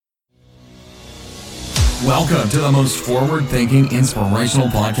Welcome to the most forward-thinking, inspirational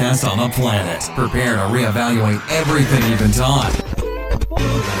podcast on the planet. Prepare to reevaluate everything you've been taught.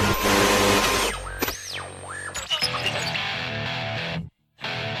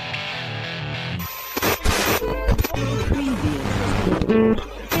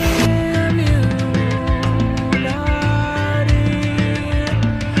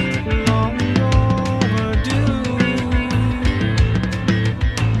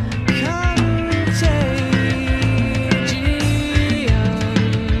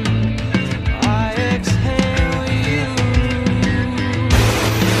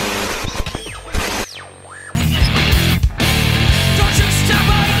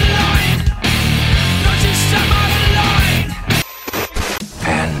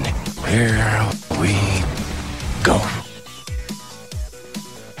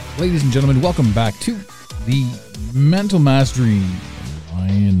 Ladies and gentlemen, welcome back to the Mental Mastery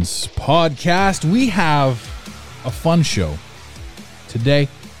Alliance podcast. We have a fun show today.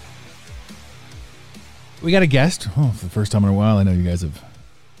 We got a guest. For the first time in a while. I know you guys have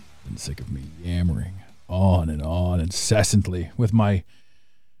been sick of me yammering on and on incessantly with my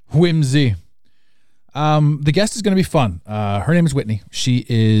whimsy. The guest is going to be fun. Her name is Whitney. She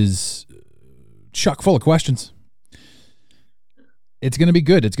is chock full of questions. It's going to be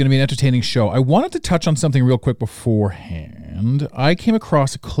good. It's going to be an entertaining show. I wanted to touch on something real quick beforehand. I came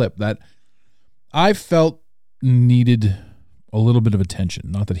across a clip that I felt needed a little bit of attention.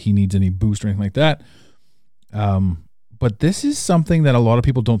 Not that he needs any boost or anything like that. But this is something that a lot of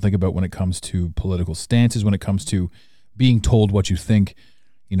people don't think about when it comes to political stances, when it comes to being told what you think.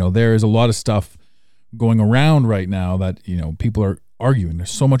 You know, there is a lot of stuff going around right now that, you know, people are arguing.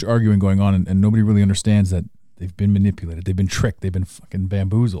 There's so much arguing going on, and nobody really understands that they've been manipulated. They've been tricked. They've been fucking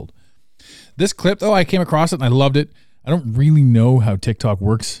bamboozled. This clip, though, I came across it and I loved it. I don't really know how TikTok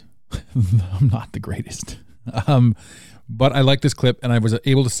works. I'm not the greatest. But I like this clip and I was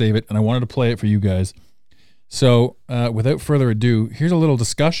able to save it and I wanted to play it for you guys. So without further ado, here's a little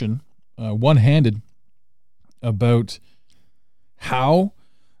discussion, one-handed, about how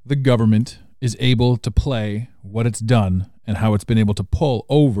the government is able to play what it's done and how it's been able to pull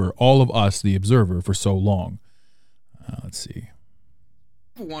over all of us, the observer, for so long. Let's see.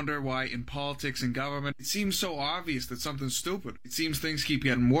 I wonder why in politics and government it seems so obvious that something's stupid. It seems things keep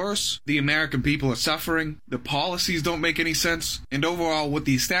getting worse, the American people are suffering, the policies don't make any sense, and overall what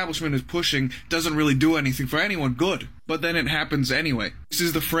the establishment is pushing doesn't really do anything for anyone good. But then it happens anyway. This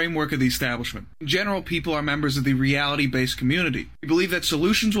is the framework of the establishment. In general, people are members of the reality-based community. We believe that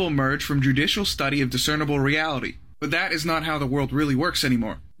solutions will emerge from judicial study of discernible reality. But that is not how the world really works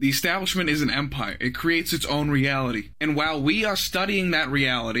anymore. The establishment is an empire. It creates its own reality. And while we are studying that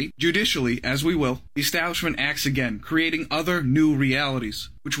reality, judicially, as we will, the establishment acts again, creating other new realities,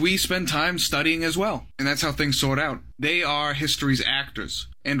 which we spend time studying as well. And that's how things sort out. They are history's actors.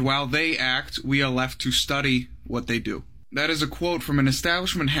 And while they act, we are left to study what they do. That is a quote from an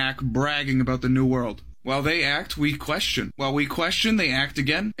establishment hack bragging about the new world. While they act, we question. While we question, they act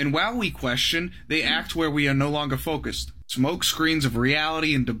again. And while we question, they act where we are no longer focused. Smoke screens of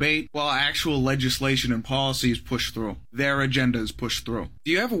reality and debate, while actual legislation and policy is pushed through. Their agenda is pushed through.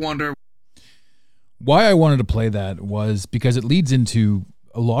 Do you ever wonder? Why I wanted to play that was because it leads into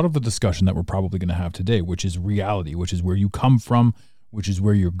a lot of the discussion that we're probably going to have today, which is reality, which is where you come from, which is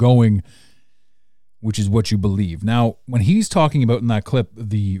where you're going, which is what you believe. Now, when he's talking about in that clip,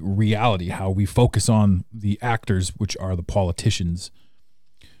 the reality, how we focus on the actors, which are the politicians,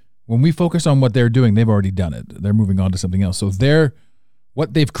 when we focus on what they're doing, they've already done it. They're moving on to something else. So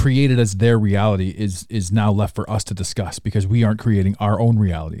what they've created as their reality is now left for us to discuss because we aren't creating our own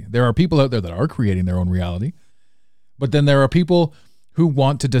reality. There are people out there that are creating their own reality, but then there are people who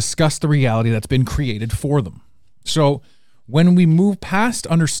want to discuss the reality that's been created for them. So when we move past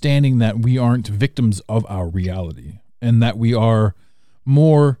understanding that we aren't victims of our reality and that we are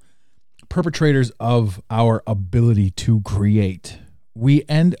more perpetrators of our ability to create, we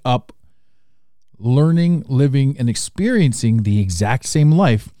end up learning, living, and experiencing the exact same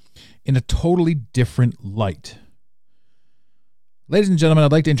life in a totally different light. Ladies and gentlemen,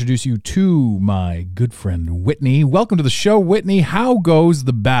 I'd like to introduce you to my good friend, Whitney. Welcome to the show, Whitney. How goes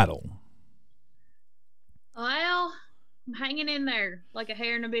the battle? Well, I'm hanging in there like a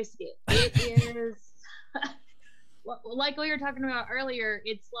hair in a biscuit. It is, like we were talking about earlier,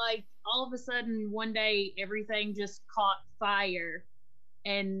 it's like all of a sudden one day everything just caught fire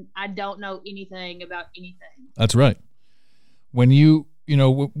and I don't know anything about anything. That's right. When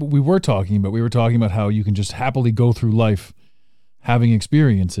we were talking about how you can just happily go through life having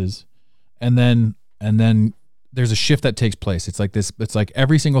experiences and then there's a shift that takes place. It's like this. It's like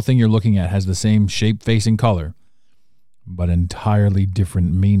every single thing you're looking at has the same shape, face, and color, but entirely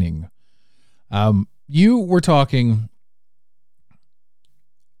different meaning. You were talking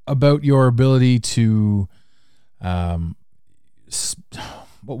about your ability to, what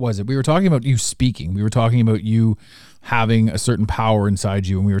was it? We were talking about you speaking. We were talking about you having a certain power inside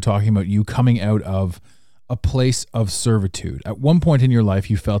you, and we were talking about you coming out of a place of servitude. At one point in your life,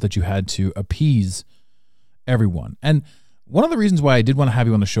 you felt that you had to appease everyone. And one of the reasons why I did want to have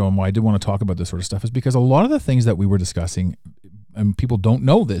you on the show and why I did want to talk about this sort of stuff is because a lot of the things that we were discussing, and people don't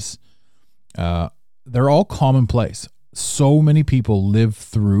know this, they're all commonplace. So many people live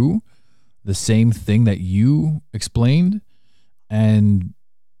through the same thing that you explained, and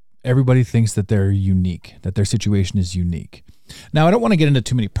everybody thinks that they're unique, that their situation is unique. Now, I don't want to get into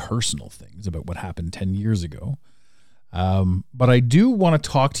too many personal things about what happened 10 years ago, but I do want to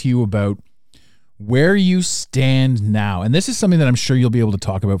talk to you about where you stand now. And this is something that I'm sure you'll be able to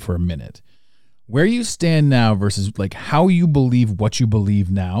talk about for a minute. Where you stand now versus like how you believe what you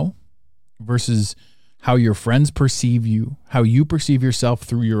believe now versus how your friends perceive you, how you perceive yourself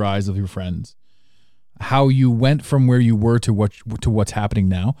through your eyes of your friends, how you went from where you were to what's happening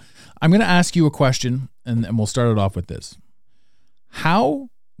now. I'm going to ask you a question, and we'll start it off with this. What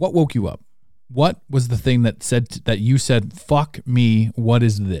woke you up? What was the thing that you said, fuck me, what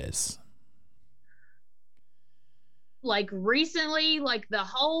is this? Like recently, like the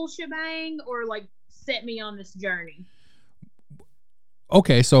whole shebang, or like set me on this journey?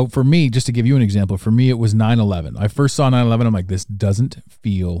 Okay, so for me, just to give you an example, for me, it was 9/11. I first saw 9/11. I'm like, this doesn't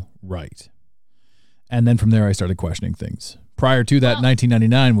feel right. And then from there, I started questioning things. Prior to that,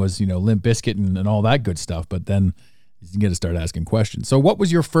 1999 was, Limp Bizkit and all that good stuff. But then you get to start asking questions. So what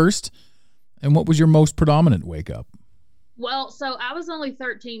was your first and what was your most predominant wake up? Well, so I was only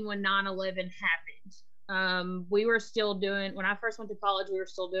 13 when 9/11 happened. We were still doing, when I first went to college, we were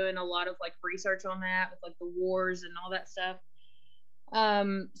still doing a lot of like research on that with like the wars and all that stuff.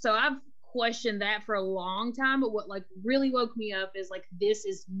 So I've questioned that for a long time, but what like really woke me up is like, this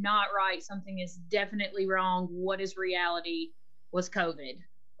is not right. Something is definitely wrong. What is reality? Was COVID.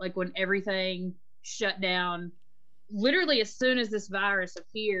 Like when everything shut down, literally as soon as this virus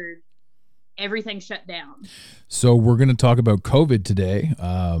appeared, everything shut down. So we're going to talk about COVID today.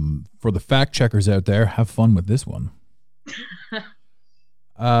 For the fact checkers out there, have fun with this one.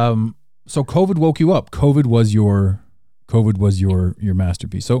 So COVID woke you up. COVID was your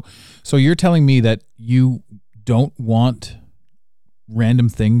masterpiece. So you're telling me that you don't want random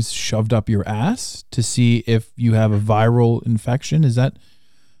things shoved up your ass to see if you have a viral infection? Is that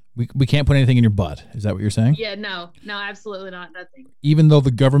we can't put anything in your butt? Is that what you're saying? Yeah, no, absolutely not. Nothing. Even though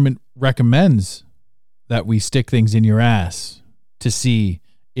the government recommends that we stick things in your ass to see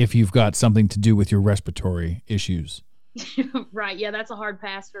if you've got something to do with your respiratory issues. Right. Yeah, that's a hard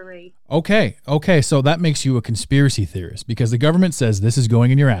pass for me. Okay. So that makes you a conspiracy theorist because the government says this is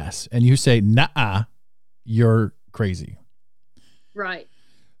going in your ass and you say, nah, you're crazy. Right.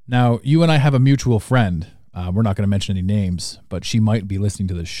 Now, you and I have a mutual friend. We're not going to mention any names, but she might be listening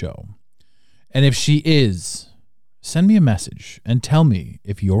to this show. And if she is, send me a message and tell me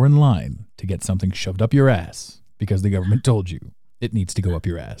if you're in line to get something shoved up your ass because the government told you it needs to go up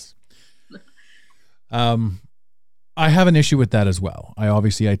your ass. I have an issue with that as well.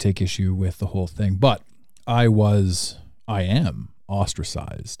 I take issue with the whole thing, but I am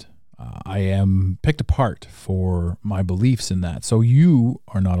ostracized. I am picked apart for my beliefs in that. So you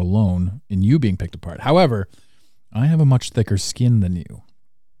are not alone in you being picked apart. However, I have a much thicker skin than you.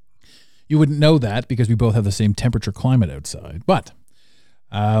 You wouldn't know that because we both have the same temperature climate outside. But,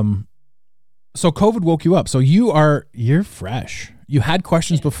 so COVID woke you up. So you're fresh. You had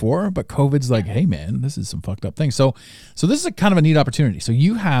questions before, but COVID's like, hey man, this is some fucked up thing. So this is a kind of a neat opportunity. So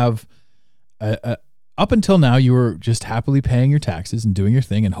you have up until now, you were just happily paying your taxes and doing your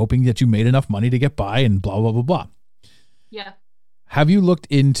thing and hoping that you made enough money to get by and blah, blah, blah, blah. Yeah. Have you looked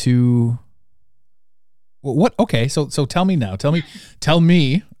into what? Okay. So tell me now, tell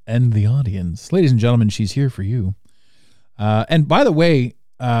me and the audience, ladies and gentlemen, she's here for you. And by the way,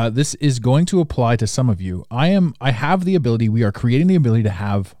 this is going to apply to some of you. We are creating the ability to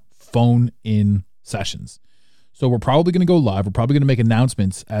have phone-in sessions. So we're probably going to go live. We're probably going to make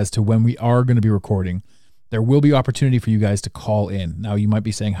announcements as to when we are going to be recording. There will be opportunity for you guys to call in. Now, you might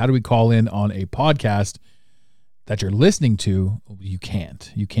be saying, how do we call in on a podcast that you're listening to? You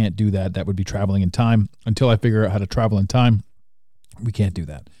can't. You can't do that. That would be traveling in time. Until I figure out how to travel in time, we can't do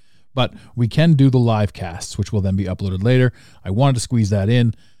that. But we can do the live casts, which will then be uploaded later. I wanted to squeeze that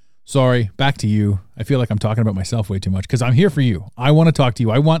in. Sorry, back to you. I feel like I'm talking about myself way too much because I'm here for you. I want to talk to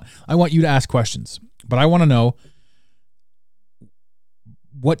you. I want you to ask questions, but I want to know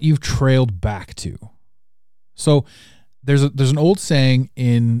what you've trailed back to. So there's an old saying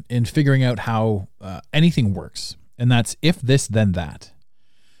in figuring out how anything works, and that's if this, then that.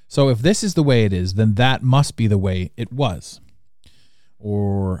 So if this is the way it is, then that must be the way it was,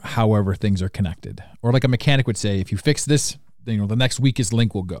 or however things are connected. Or like a mechanic would say, if you fix this, the next weakest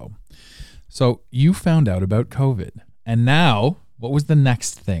link will go. So you found out about COVID, and now what was the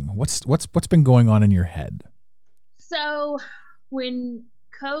next thing? What's been going on in your head? So when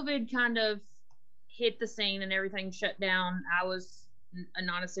COVID kind of hit the scene and everything shut down, I was a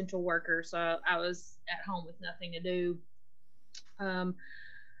non-essential worker, so I was at home with nothing to do.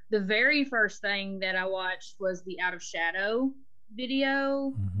 The very first thing that I watched was the Out of Shadow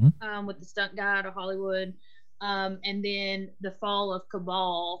video with the stunt guy out of Hollywood. And then the Fall of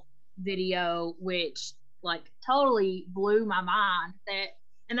Cabal video, which like totally blew my mind.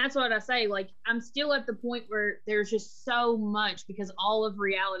 And that's what I say, like, I'm still at the point where there's just so much because all of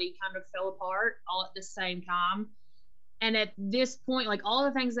reality kind of fell apart all at the same time. And at this point, like, all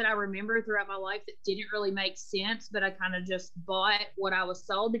the things that I remember throughout my life that didn't really make sense, but I kind of just bought what I was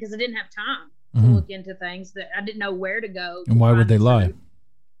sold because I didn't have time to look into things that I didn't know where to go. And why would they lie?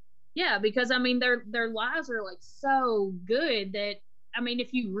 Yeah, because I mean, their lives are like so good that, I mean,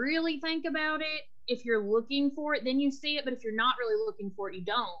 if you really think about it, if you're looking for it, then you see it. But if you're not really looking for it, you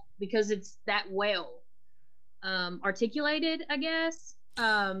don't, because it's that well articulated, I guess.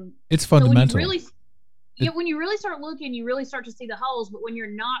 It's fundamental. When you really start looking, you really start to see the holes. But when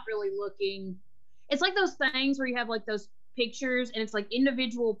you're not really looking, it's like those things where you have like those pictures and it's like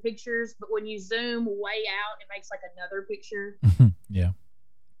individual pictures, but when you zoom way out, it makes like another picture. Yeah.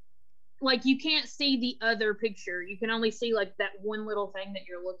 Like you can't see the other picture. You can only see like that one little thing that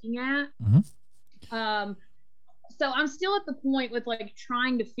you're looking at. So I'm still at the point with like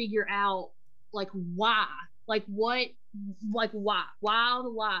trying to figure out like why, like what, like why all the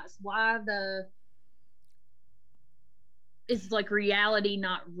lies, why is like reality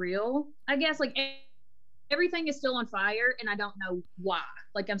not real? I guess like everything is still on fire and I don't know why.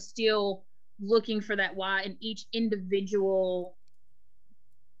 Like I'm still looking for that why in each individual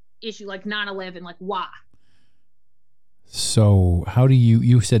issue, like 9/11, like why? So how do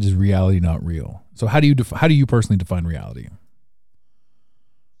you said is reality not real? So how do you personally define reality?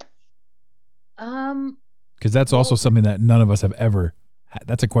 Because that's also something that none of us have ever.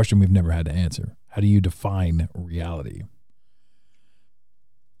 That's a question we've never had to answer. How do you define reality?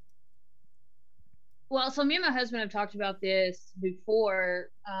 Well, so me and my husband have talked about this before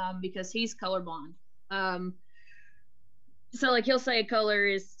because he's colorblind. So like he'll say a color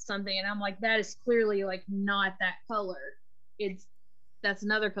is something and I'm like, that is clearly like not that color. That's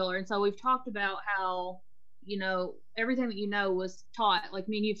another color. And so we've talked about how, you know, everything that you know was taught, like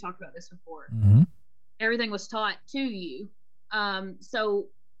me and you've talked about this before. Everything was taught to you. So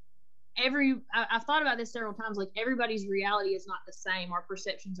I've thought about this several times, like everybody's reality is not the same. Our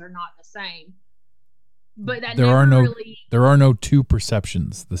perceptions are not the same. But that there are no two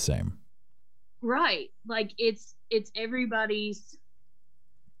perceptions the same. Right. Like it's everybody's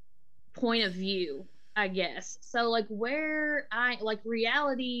point of view, I guess. So like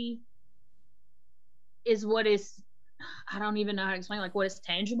reality is what is, I don't even know how to explain, like what is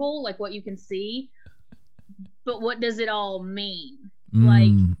tangible, like what you can see, but what does it all mean?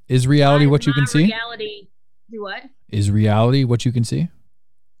 Like, is reality what you can see? Reality, do what? Is reality what you can see?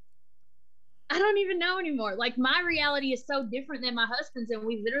 I don't even know anymore. Like my reality is so different than my husband's, and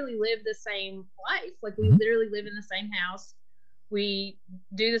we literally live the same life. Like we literally live in the same house. We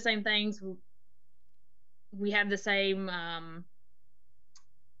do the same things. We have the same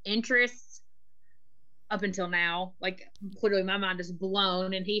interests up until now. Like literally my mind is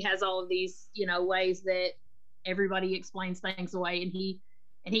blown, and he has all of these, you know, ways that everybody explains things away, and he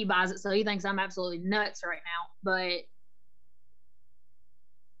buys it. So he thinks I'm absolutely nuts right now, but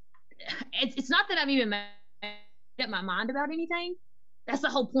it's not that I've even made up my mind about anything. That's the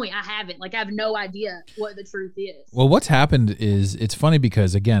whole point. I haven't. Like, I have no idea what the truth is. Well, what's happened is, it's funny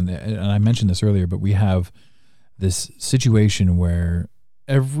because, again, and I mentioned this earlier, but we have this situation where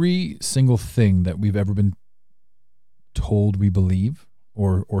every single thing that we've ever been told we believe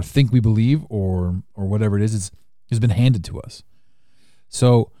or think we believe or whatever it is has been handed to us.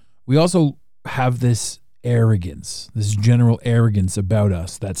 So we also have this arrogance, this general arrogance about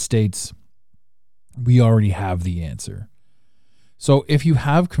us that states we already have the answer. So if you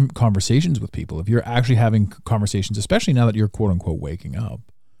have conversations with people, if you're actually having conversations, especially now that you're quote unquote waking up,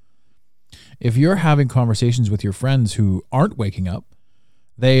 if you're having conversations with your friends who aren't waking up,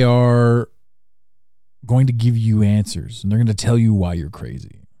 They are going to give you answers, and they're going to tell you why you're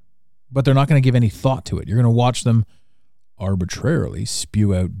crazy. But they're not going to give any thought to it. You're going to watch them arbitrarily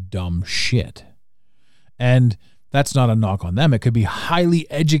spew out dumb shit. And that's not a knock on them. It could be highly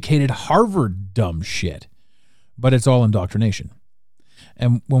educated Harvard dumb shit, but it's all indoctrination.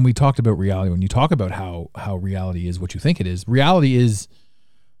 And when we talked about reality, when you talk about how reality is what you think it is, reality is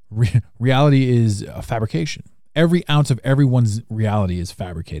a fabrication. Every ounce of everyone's reality is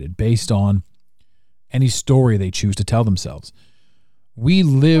fabricated based on any story they choose to tell themselves. We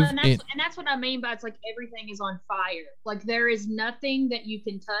live and that's what I mean by it's like everything is on fire. Like there is nothing that you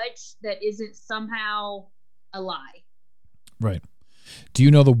can touch that isn't somehow a lie. Right. Do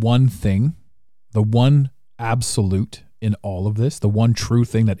you know the one thing, the one absolute in all of this, the one true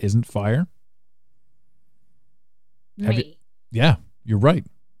thing that isn't fire? Me. Yeah, you're right.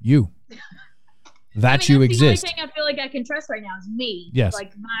 You. That I you mean, that's exist. The only thing I feel like I can trust right now is me. Yes.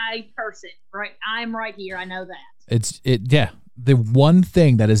 Like my person. Right. I'm right here. I know that. Yeah. The one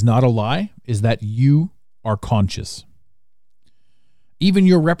thing that is not a lie is that you are conscious. Even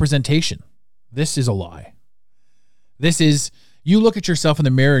your representation. This is a lie. This is, you look at yourself in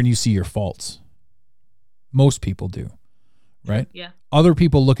the mirror and you see your faults. Most people do. Right? Yeah. Other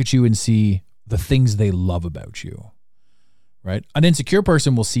people look at you and see the things they love about you. Right? An insecure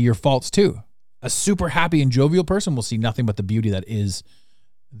person will see your faults too. A super happy and jovial person will see nothing but the beauty that is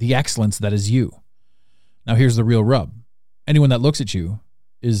the excellence that is you. Now here's the real rub. Anyone that looks at you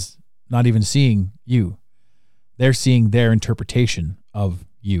is not even seeing you. They're seeing their interpretation of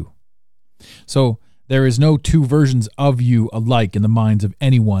you. So there is no two versions of you alike in the minds of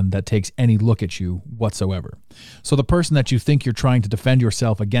anyone that takes any look at you whatsoever. So the person that you think you're trying to defend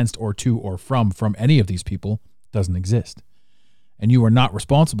yourself against or to or from any of these people doesn't exist. And you are not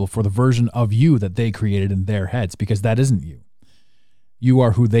responsible for the version of you that they created in their heads, because that isn't you. You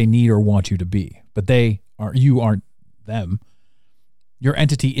are who they need or want you to be, but you aren't them. Your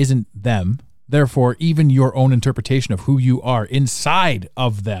entity isn't them. Therefore, even your own interpretation of who you are inside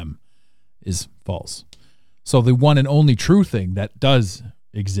of them is false. So the one and only true thing that does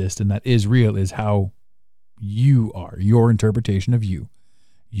exist and that is real is how you are. Your interpretation of you,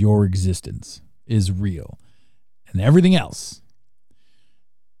 your existence is real. And everything else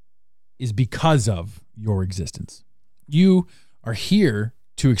is because of your existence. You are here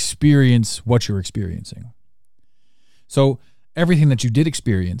to experience what you're experiencing. So everything that you did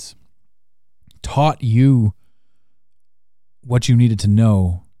experience taught you what you needed to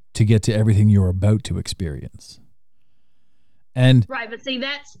know to get to everything you're about to experience. And right, but see,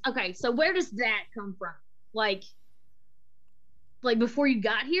 that's okay. So where does that come from? Like before you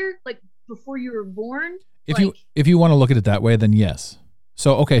got here, like before you were born. If you want to look at it that way, then yes.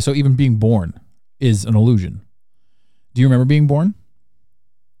 So even being born is an illusion. Do you remember being born?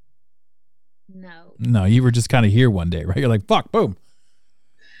 No, you were just kind of here one day, right? You're like, fuck, boom.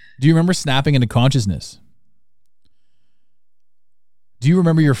 Do you remember snapping into consciousness? Do you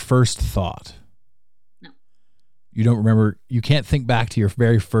remember your first thought? No. You don't remember, you can't think back to your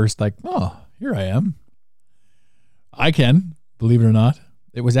very first, like, oh, here I am. I can, believe it or not.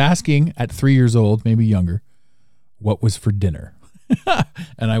 It was asking at 3 years old, maybe younger, what was for dinner.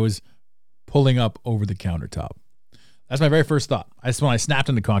 And I was pulling up over the countertop. That's my very first thought. That's when I snapped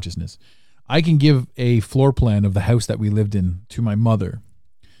into consciousness. I can give a floor plan of the house that we lived in to my mother.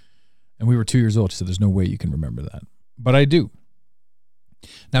 And we were 2 years old. She said, there's no way you can remember that. But I do.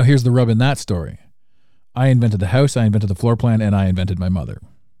 Now, here's the rub in that story. I invented the house, I invented the floor plan, and I invented my mother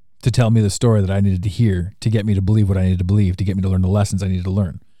to tell me the story that I needed to hear to get me to believe what I needed to believe, to get me to learn the lessons I needed to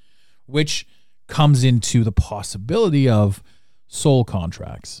learn, which comes into the possibility of soul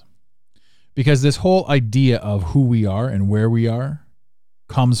contracts. Because this whole idea of who we are and where we are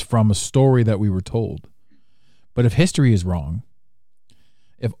comes from a story that we were told. But if history is wrong,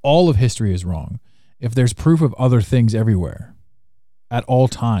 if all of history is wrong, if there's proof of other things everywhere, at all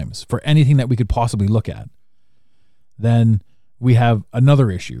times, for anything that we could possibly look at, then we have another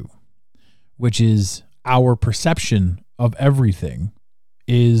issue, which is our perception of everything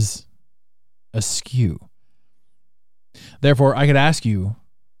is askew. Therefore, I could ask you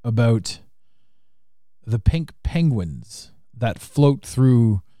about the pink penguins that float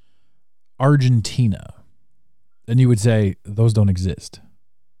through Argentina, and you would say those don't exist,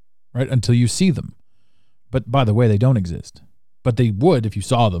 right? Until you see them. But by the way, they don't exist. But they would if you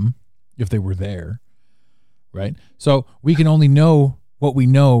saw them, if they were there, right? So we can only know what we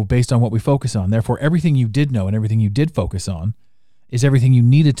know based on what we focus on. Therefore, everything you did know and everything you did focus on is everything you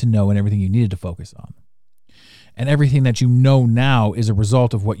needed to know and everything you needed to focus on. And everything that you know now is a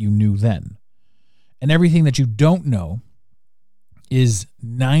result of what you knew then. And everything that you don't know is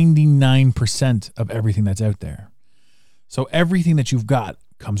 99% of everything that's out there. So everything that you've got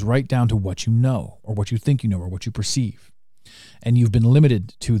comes right down to what you know, or what you think you know, or what you perceive. And you've been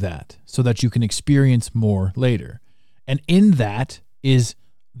limited to that so that you can experience more later. And in that is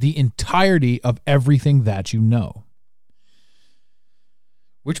the entirety of everything that you know.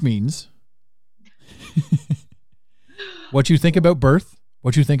 Which means what you think about birth,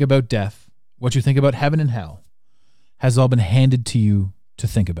 what you think about death, what you think about heaven and hell has all been handed to you to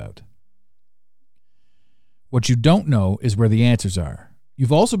think about. What you don't know is where the answers are.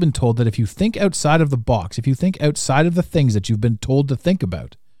 You've also been told that if you think outside of the box, if you think outside of the things that you've been told to think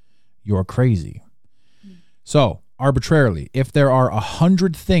about, you're crazy. So, arbitrarily, if there are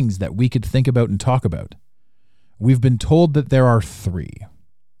 100 things that we could think about and talk about, we've been told that there are 3.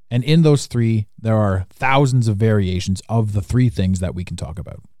 And in those 3, there are thousands of variations of the 3 things that we can talk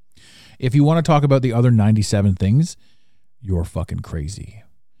about. If you want to talk about the other 97 things, you're fucking crazy.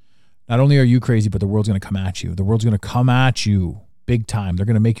 Not only are you crazy, but the world's going to come at you. The world's going to come at you big time. They're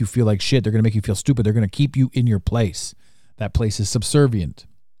going to make you feel like shit. They're going to make you feel stupid. They're going to keep you in your place. That place is subservient.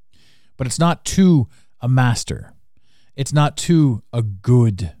 But it's not to a master. It's not to a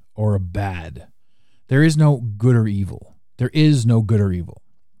good or a bad. There is no good or evil. There is no good or evil.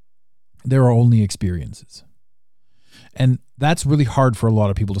 There are only experiences. And that's really hard for a lot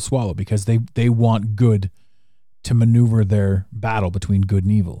of people to swallow because they want good to maneuver their battle between good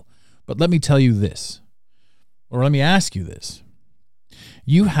and evil. But let me tell you this, or let me ask you this.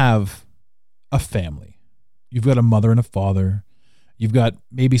 You have a family. You've got a mother and a father. You've got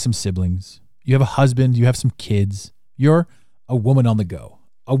maybe some siblings. You have a husband. You have some kids. You're a woman on the go,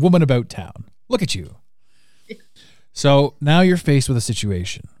 a woman about town. Look at you. So now you're faced with a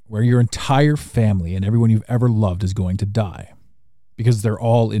situation where your entire family and everyone you've ever loved is going to die because they're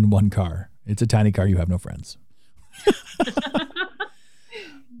all in one car. It's a tiny car. You have no friends.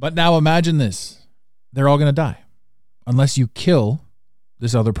 But now imagine this. They're all going to die unless you kill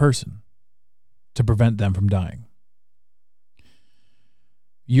this other person to prevent them from dying.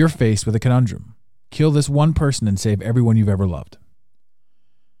 You're faced with a conundrum. Kill this one person and save everyone you've ever loved.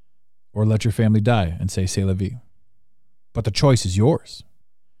 Or let your family die and say, c'est la vie. But the choice is yours.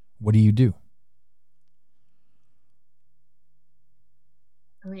 What do you do?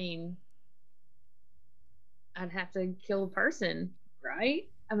 I mean, I'd have to kill a person, right?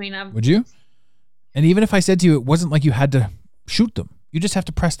 I mean, Would you? And even if I said to you, it wasn't like you had to shoot them. You just have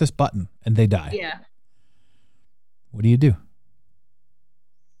to press this button and they die. Yeah. What do? You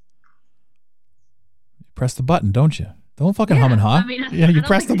press the button, don't you? Don't fucking hum and haw. I mean, yeah, you I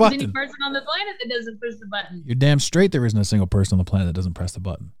press the button. There's any person on the planet that doesn't press the button. You're damn straight there isn't a single person on the planet that doesn't press the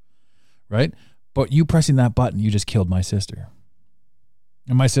button. Right? But you pressing that button, you just killed my sister.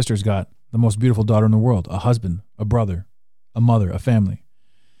 And my sister's got the most beautiful daughter in the world, a husband, a brother, a mother, a family.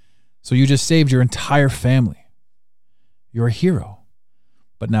 So you just saved your entire family. You're a hero.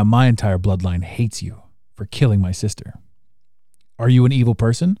 But now my entire bloodline hates you for killing my sister. Are you an evil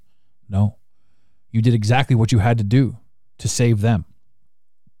person? No. You did exactly what you had to do to save them.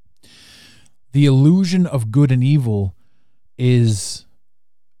 The illusion of good and evil is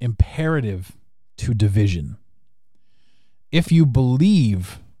imperative to division. If you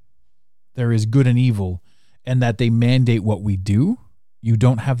believe there is good and evil and that they mandate what we do, you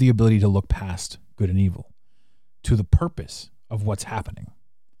don't have the ability to look past good and evil to the purpose of what's happening.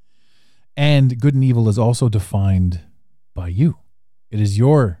 And good and evil is also defined by you. It is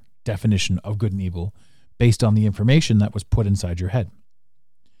your definition of good and evil based on the information that was put inside your head.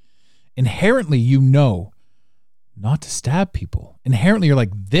 Inherently, you know not to stab people. Inherently, you're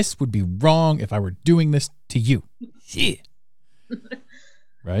like, this would be wrong if I were doing this to you. Yeah.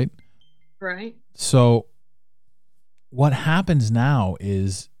 Right? Right. So what happens now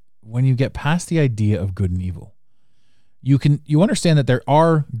is when you get past the idea of good and evil, you understand that there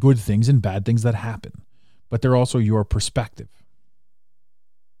are good things and bad things that happen, but they're also your perspective.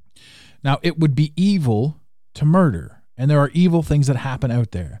 Now, it would be evil to murder, and there are evil things that happen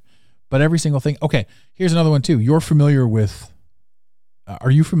out there, but every single thing. Okay, here's another one too. Are you familiar with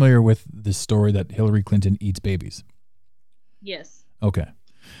this story that Hillary Clinton eats babies? Yes. Okay.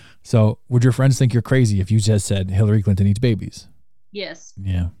 So would your friends think you're crazy if you just said Hillary Clinton eats babies? Yes.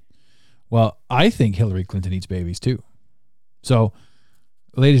 Yeah. Well, I think Hillary Clinton eats babies too. So,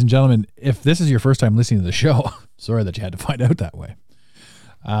 ladies and gentlemen, if this is your first time listening to the show, sorry that you had to find out that way.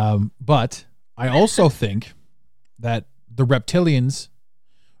 But I also think that the reptilians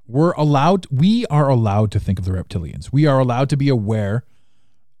we are allowed to think of the reptilians. We are allowed to be aware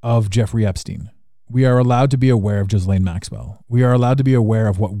of Jeffrey Epstein. We are allowed to be aware of Ghislaine Maxwell. We are allowed to be aware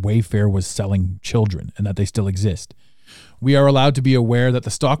of what Wayfair was selling children and that they still exist. We are allowed to be aware that the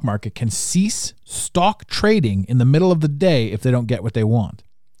stock market can cease stock trading in the middle of the day if they don't get what they want.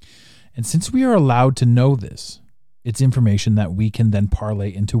 And since we are allowed to know this, it's information that we can then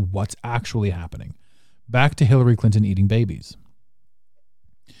parlay into what's actually happening. Back to Hillary Clinton eating babies.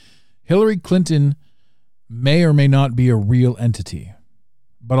 Hillary Clinton may or may not be a real entity.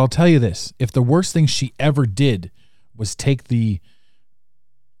 But I'll tell you this, if the worst thing she ever did was take the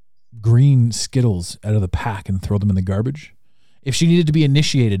green Skittles out of the pack and throw them in the garbage, if she needed to be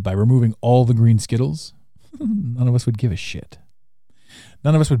initiated by removing all the green Skittles, none of us would give a shit.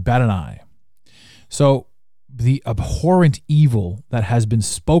 None of us would bat an eye. So the abhorrent evil that has been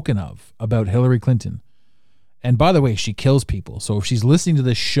spoken of about Hillary Clinton, and by the way, she kills people. So if she's listening to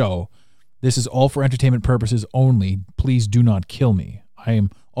this show, this is all for entertainment purposes only. Please do not kill me. I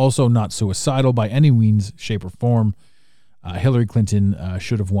am also not suicidal by any means, shape, or form. Hillary Clinton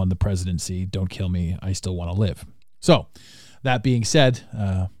should have won the presidency. Don't kill me. I still want to live. So, that being said,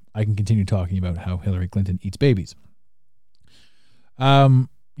 I can continue talking about how Hillary Clinton eats babies.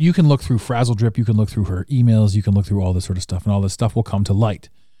 You can look through Frazzle Drip. You can look through her emails. You can look through all this sort of stuff, and all this stuff will come to light.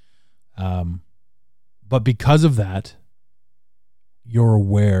 But because of that, you're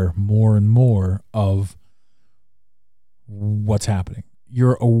aware more and more of what's happening.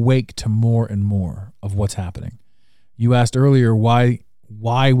 You're awake to more and more of what's happening. You asked earlier, why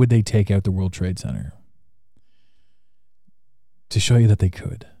would they take out the World Trade Center? To show you that they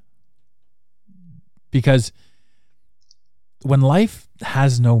could. Because when life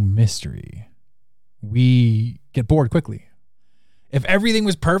has no mystery, we get bored quickly. If everything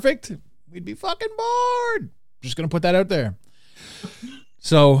was perfect, we'd be fucking bored. Just going to put that out there.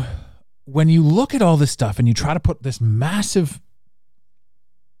 So when you look at all this stuff and you try to put this massive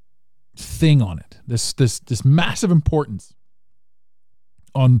thing on it, this massive importance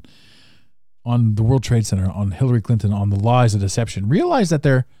on the World Trade Center, on Hillary Clinton, on the lies of deception, realize that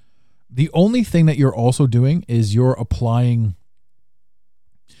the only thing that you're also doing is you're applying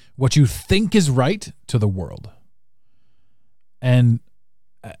what you think is right to the world. And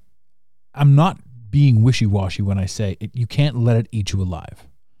I'm not being wishy-washy when I say it, you can't let it eat you alive.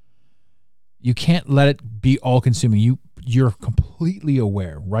 You can't let it be all-consuming. You're completely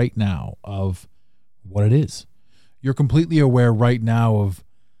aware right now of what it is. You're completely aware right now of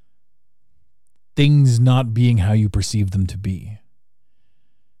things not being how you perceive them to be.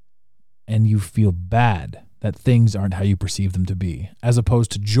 And you feel bad that things aren't how you perceive them to be, as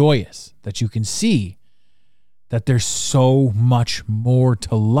opposed to joyous that you can see that there's so much more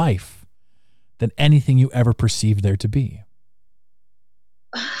to life than anything you ever perceived there to be.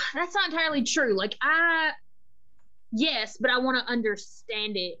 That's not entirely true. Yes, but I want to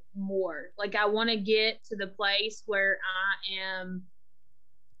understand it more. Like, I want to get to the place where I am,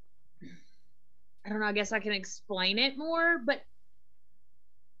 I don't know, I guess I can explain it more, but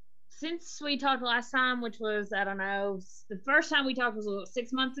since we talked last time, which was, I don't know, the first time we talked was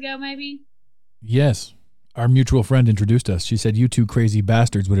 6 months ago, maybe? Yes. Our mutual friend introduced us. She said, you two crazy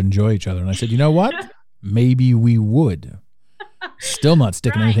bastards would enjoy each other. And I said, you know what? Maybe we would. Still not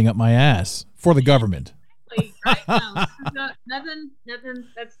sticking anything up my ass for the government. Right? No, nothing.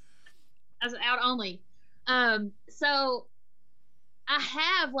 That's out only. So I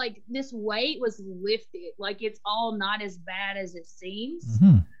have, like, this weight was lifted. Like, it's all not as bad as it seems.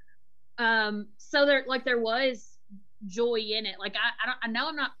 Mm-hmm. So there was joy in it. Like, I know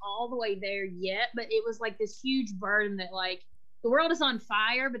I'm not all the way there yet, but it was like this huge burden that, like, the world is on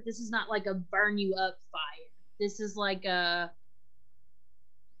fire, but this is not like a burn you up fire. This is like a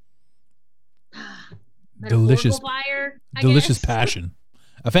delicious fire, delicious passion,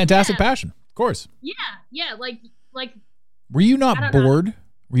 a fantastic passion, of course. Yeah, like were you not bored know.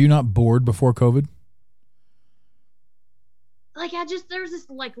 Were you not bored before COVID? Like, there's this,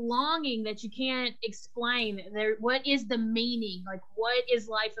 like, longing that you can't explain. What is the meaning? Like, what is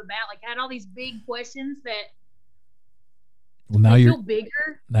life about? Like, I had all these big questions that feel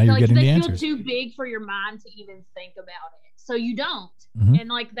bigger. Now you're getting the answers. They feel too big for your mind to even think about it. So you don't. Mm-hmm. And,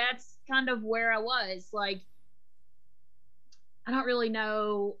 like, that's kind of where I was. Like, I don't really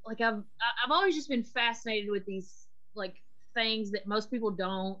know. Like, I've always just been fascinated with these, like, things that most people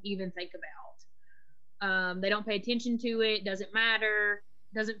don't even think about. They don't pay attention to it. Doesn't matter.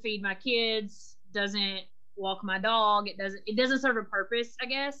 Doesn't feed my kids. Doesn't walk my dog. It doesn't serve a purpose, I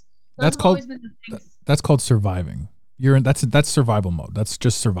guess. That's called surviving. That's survival mode. That's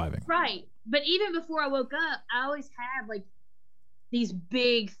just surviving. Right. But even before I woke up, I always had, like, these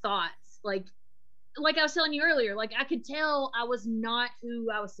big thoughts. Like I was telling you earlier, like, I could tell I was not who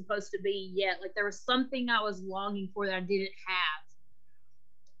I was supposed to be yet. Like, there was something I was longing for that I didn't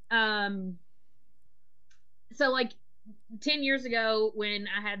have. So, like, 10 years ago when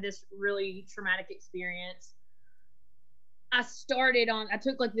I had this really traumatic experience, I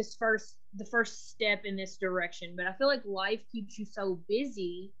took like the first step in this direction, but I feel like life keeps you so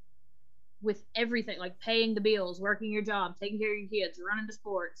busy with everything, like paying the bills, working your job, taking care of your kids, running to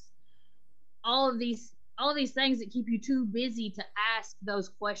sports, all of these things that keep you too busy to ask those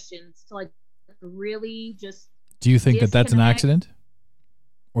questions, to like really just. Do you think that that's an accident?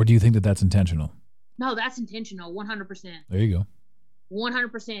 Or do you think that that's intentional? No, that's intentional, 100%. There you go.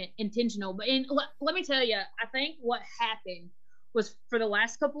 100% intentional. But let me tell you, I think what happened was, for the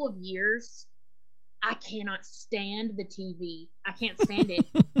last couple of years, I cannot stand the TV. I can't stand it.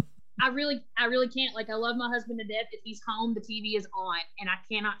 I really can't. Like, I love my husband to death. If he's home, the TV is on, and I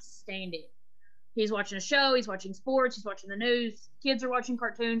cannot stand it. He's watching a show, he's watching sports, he's watching the news, kids are watching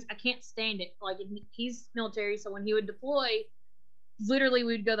cartoons. I can't stand it. Like, he's military, so when he would deploy, literally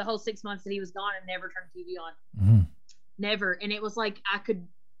we would go the whole 6 months that he was gone and never turn TV on. Mm-hmm. Never. And it was like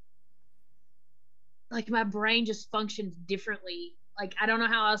my brain just functions differently. Like, I don't know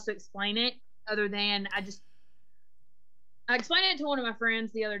how else to explain it other than I explained it to one of my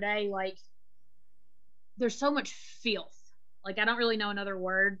friends the other day. Like, there's so much filth. Like, I don't really know another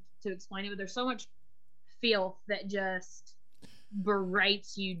word to explain it, but there's so much filth that just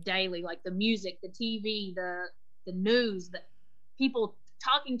berates you daily. Like the music, the TV, the news, the people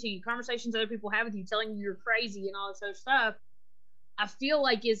talking to you, conversations other people have with you, telling you you're crazy and all this other stuff, I feel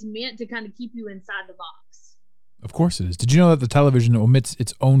like is meant to kind of keep you inside the box. Of course it is. Did you know that the television omits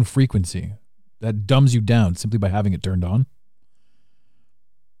its own frequency? That dumbs you down simply by having it turned on?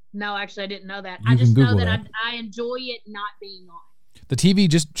 No, actually, I didn't know that. You I just know that I enjoy it not being on. The TV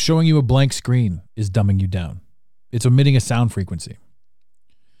just showing you a blank screen is dumbing you down. It's omitting a sound frequency.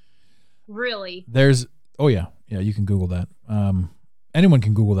 Really? Oh yeah, you can Google that. Anyone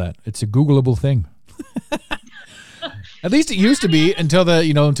can Google that. It's a Googleable thing. At least it used to be until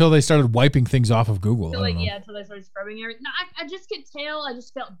they started wiping things off of Google. Until they started scrubbing everything. No, I just could tell. I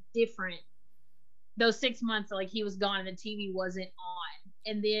just felt different. Those 6 months, like, he was gone and the TV wasn't on.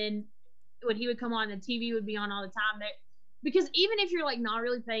 And then when he would come on, the TV would be on all the time. Because even if you're like not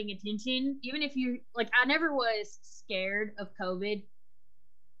really paying attention, even if you like, I never was scared of COVID,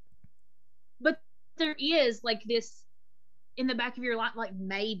 but there is like this in the back of your life, like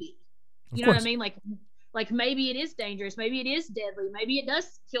maybe, you know what I mean? Like maybe it is dangerous. Maybe it is deadly. Maybe it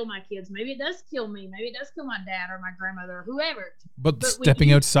does kill my kids. Maybe it does kill me. Maybe it does kill my dad or my grandmother or whoever. But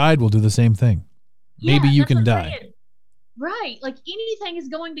stepping outside will do the same thing. Yeah, maybe you can die. Right. Like, anything is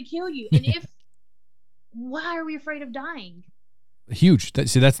going to kill you. And why are we afraid of dying? Huge.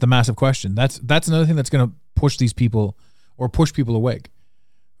 That's the massive question. That's another thing that's going to push these people or push people awake.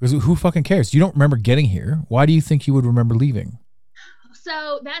 Because who fucking cares? You don't remember getting here. Why do you think you would remember leaving?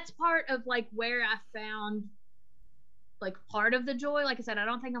 So that's part of like where I found like part of the joy. Like I said, I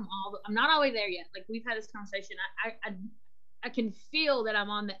don't think I'm not all the way there yet. Like, we've had this conversation. I can feel that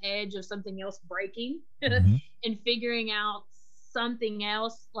I'm on the edge of something else breaking Mm-hmm. and figuring out something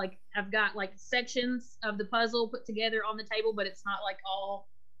else. Like, I've got like sections of the puzzle put together on the table, but it's not like all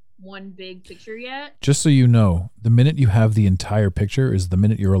one big picture yet. Just so you know, the minute you have the entire picture is the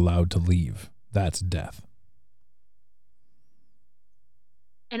minute you're allowed to leave. That's death.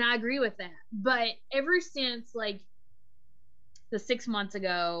 And I agree with that. But ever since like the 6 months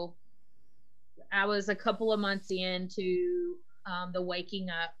ago, I was a couple of months into the waking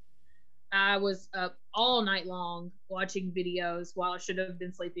up. I was up all night long watching videos while I should have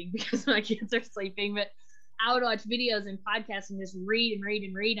been sleeping because my kids are sleeping. But I would watch videos and podcasts and just read and read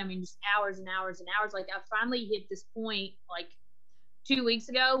and read. I mean, just hours and hours and hours. Like, I finally hit this point like 2 weeks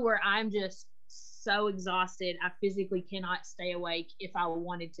ago where I'm just so exhausted. I physically cannot stay awake if I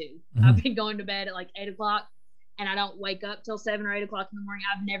wanted to. Mm-hmm. I've been going to bed at like 8 o'clock and I don't wake up till 7 or 8 o'clock in the morning.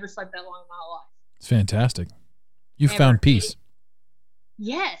 I've never slept that long in my whole life. It's fantastic. You found peace.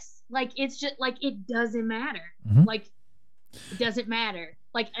 Yes. Like, it's just like, it doesn't matter. Mm-hmm. Like, it doesn't matter.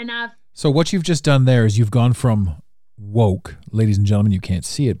 Like, So what you've just done there is you've gone from woke, ladies and gentlemen, you can't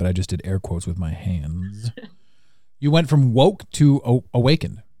see it, but I just did air quotes with my hands. You went from woke to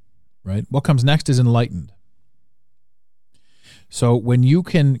awakened, right? What comes next is enlightened. So when you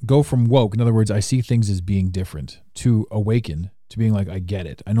can go from woke, in other words, I see things as being different, to awakened, to being like, I get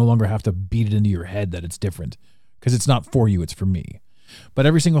it. I no longer have to beat it into your head that it's different because it's not for you, it's for me. But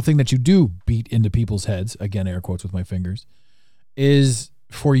every single thing that you do beat into people's heads, again, air quotes with my fingers, is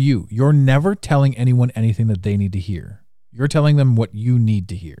for you. You're never telling anyone anything that they need to hear. You're telling them what you need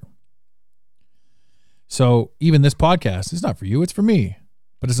to hear. So even this podcast is not for you, it's for me.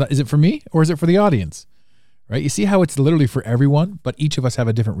 But it's not, is it for me or is it for the audience? Right? You see how it's literally for everyone, but each of us have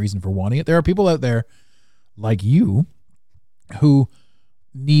a different reason for wanting it. There are people out there like you who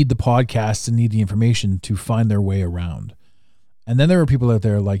need the podcasts and need the information to find their way around. And then there are people out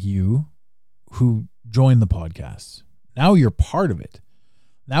there like you who join the podcasts. Now you're part of it.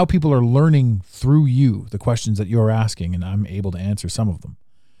 Now people are learning through you the questions that you're asking, and I'm able to answer some of them.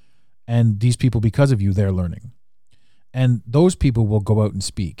 And these people, because of you, they're learning. And those people will go out and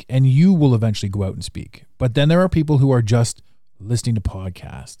speak, and you will eventually go out and speak. But then there are people who are just listening to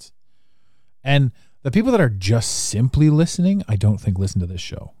podcasts. And the people that are just simply listening, I don't think listen to this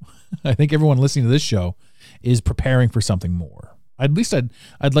show. I think everyone listening to this show is preparing for something more. At least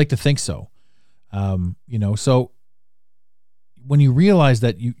I'd like to think so. So when you realize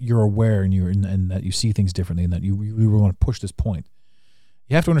that you're aware and that you see things differently and that you really want to push this point,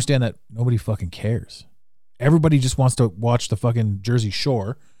 you have to understand that nobody fucking cares. Everybody just wants to watch the fucking Jersey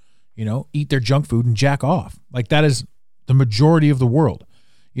Shore, eat their junk food and jack off. Like that is the majority of the world,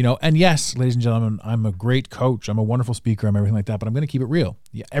 and yes, ladies and gentlemen, I'm a great coach. I'm a wonderful speaker. I'm everything like that, but I'm going to keep it real.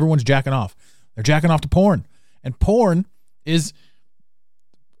 Yeah, everyone's jacking off. They're jacking off to porn, and porn is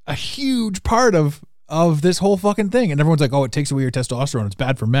a huge part of this whole fucking thing. And everyone's like, oh, it takes away your testosterone. It's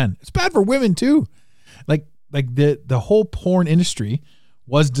bad for men. It's bad for women too. Like the whole porn industry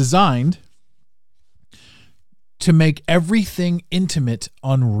was designed to make everything intimate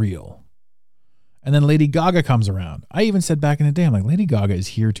unreal. And then Lady Gaga comes around. I even said back in the day, I'm like, Lady Gaga is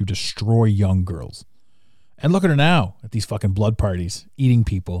here to destroy young girls. And look at her now at these fucking blood parties, eating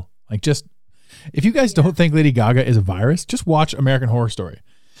people. Like if you guys don't think Lady Gaga is a virus, just watch American Horror Story.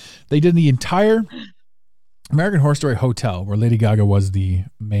 They did the entire American Horror Story hotel where Lady Gaga was the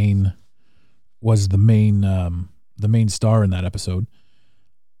main star in that episode.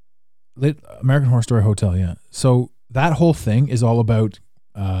 American Horror Story Hotel, yeah. So that whole thing is all about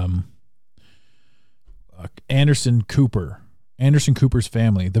Anderson Cooper's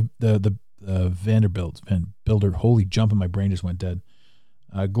family, the Vanderbilt. Holy jump, and my brain just went dead.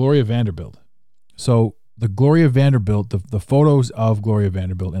 Gloria Vanderbilt. So the Gloria Vanderbilt, the photos of Gloria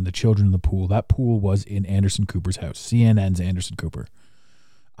Vanderbilt and the children in the pool, that pool was in Anderson Cooper's house, CNN's Anderson Cooper.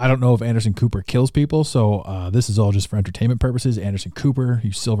 I don't know if Anderson Cooper kills people, so this is all just for entertainment purposes. Anderson Cooper,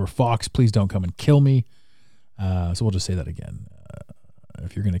 you silver fox, please don't come and kill me. So we'll just say that again.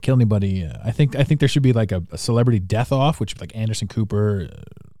 If you're going to kill anybody, I think there should be like a celebrity death off, which is like Anderson Cooper,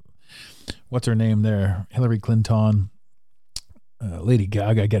 what's her name there? Hillary Clinton, Lady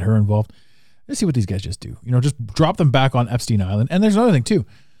Gaga, get her involved. Let's see what these guys just do. Just drop them back on Epstein Island. And there's another thing too.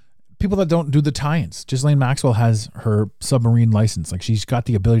 People that don't do the tie-ins. Ghislaine Maxwell has her submarine license. Like she's got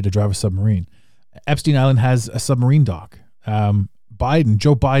the ability to drive a submarine. Epstein Island has a submarine dock. Joe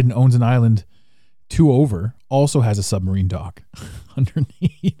Biden owns an island 2 over, also has a submarine dock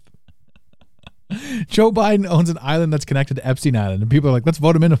underneath. Joe Biden owns an island that's connected to Epstein Island, and people are like, let's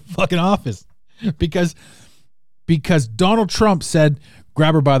vote him into fucking office because Donald Trump said,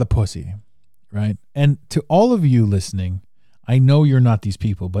 grab her by the pussy, right? And to all of you listening, I know you're not these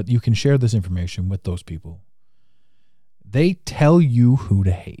people, but you can share this information with those people. They tell you who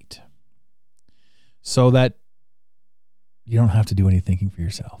to hate so that you don't have to do any thinking for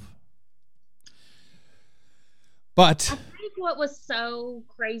yourself. But I think what was so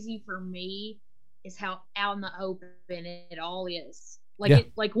crazy for me is how out in the open it all is.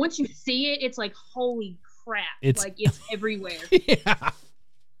 Like once you see it, it's like, holy crap. It's everywhere. Yeah.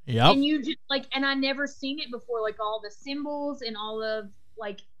 Yep. And you just and I never seen it before, like all the symbols and all of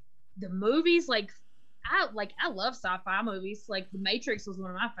the movies. I love sci-fi movies. Like The Matrix was one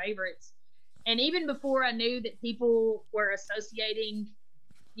of my favorites. And even before I knew that people were associating,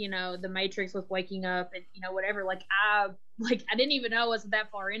 The Matrix with waking up and whatever, I didn't even know I was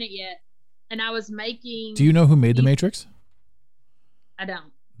that far in it yet. And I was making. Do you know who made The Matrix? I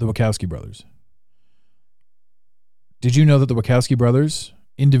don't. The Wachowski brothers. Did you know that the Wachowski brothers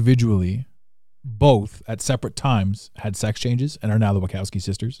individually, both at separate times, had sex changes and are now the Wachowski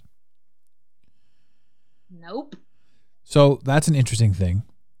sisters? Nope. So that's an interesting thing.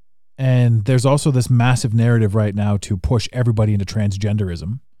 And there's also this massive narrative right now to push everybody into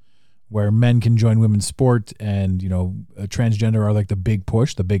transgenderism, where men can join women's sport and, transgender are like the big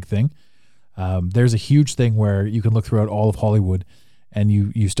push, the big thing. There's a huge thing where you can look throughout all of Hollywood and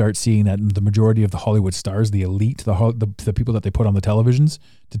you start seeing that the majority of the Hollywood stars, the elite, the people that they put on the televisions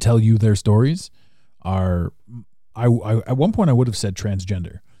to tell you their stories are, I at one point I would have said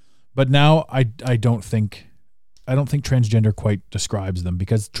transgender, but now I don't think transgender quite describes them,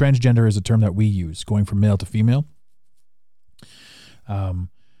 because transgender is a term that we use, going from male to female.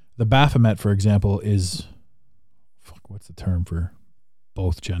 The Baphomet, for example, is, what's the term for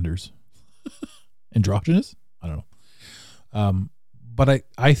both genders? Androgynous? I don't know. But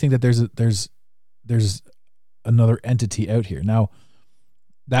I think that there's another entity out here. Now,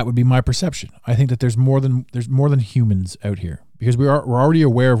 that would be my perception. I think that there's more than humans out here, because we're already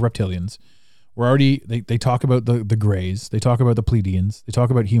aware of reptilians. We're already they talk about the Greys, they talk about the Pleiadians, they talk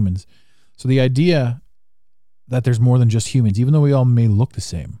about humans. So the idea that there's more than just humans, even though we all may look the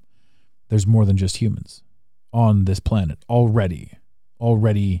same, there's more than just humans on this planet already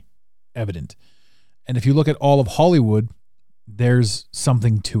evident. And if you look at all of Hollywood, there's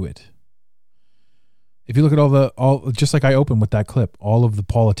something to it. If you look at all just like I opened with that clip, all of the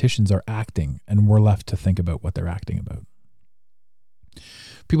politicians are acting, and we're left to think about what they're acting about.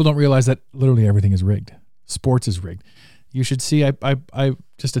 People don't realize that literally everything is rigged. Sports is rigged. You should see, I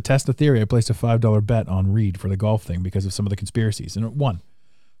just to test the theory, I placed a $5 bet on Reed for the golf thing because of some of the conspiracies, and it won.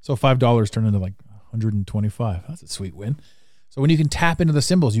 So $5 turned into like 125. That's a sweet win. So when you can tap into the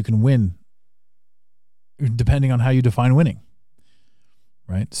symbols, you can win, depending on how you define winning.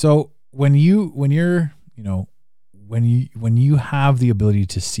 Right? So when you have the ability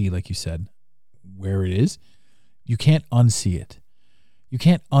to see, like you said, where it is, you can't unsee it. You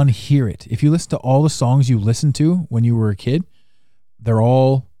can't unhear it. If you listen to all the songs you listened to when you were a kid, they're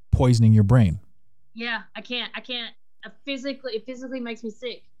all poisoning your brain. Yeah, I can't. It physically makes me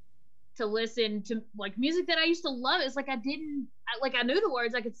sick to listen to like music that I used to love. It's like I knew the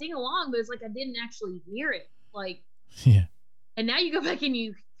words, I could sing along, but it's like I didn't actually hear it. Like, yeah. And now you go back and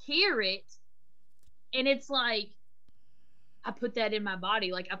you hear it, and it's like I put that in my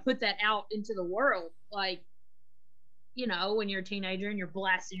body. Like I put that out into the world. Like, you know, when you're a teenager and you're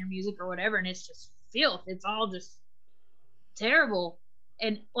blasting your music or whatever, and it's just filth. It's all just terrible.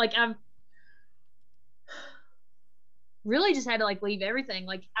 And like I've really just had to like leave everything.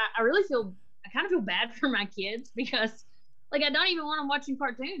 Like I kind of feel bad for my kids, because like I don't even want them watching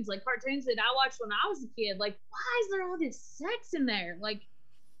cartoons. Like cartoons that I watched when I was a kid. Like, why is there all this sex in there? Like,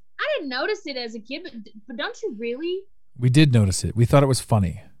 I didn't notice it as a kid, but don't you really? We did notice it. We thought it was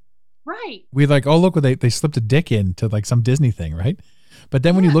funny. Right. We like, oh look, they slipped a dick into like some Disney thing, right? But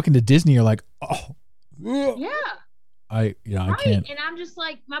then when you look into Disney, you're like, oh, yeah. I can't. And I'm just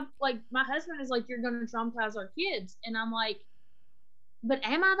like, my husband is like, you're going to traumatize our kids, and I'm like, but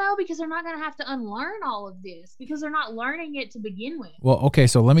am I though? Because they're not going to have to unlearn all of this, because they're not learning it to begin with. Well, okay,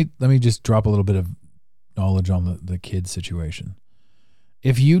 so let me just drop a little bit of knowledge on the kids situation.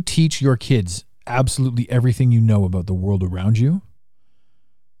 If you teach your kids absolutely everything you know about the world around you,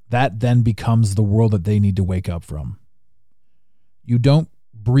 that then becomes the world that they need to wake up from. You don't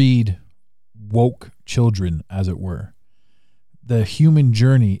breed woke children, as it were. The human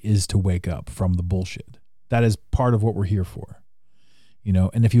journey is to wake up from the bullshit. That is part of what we're here for. You know,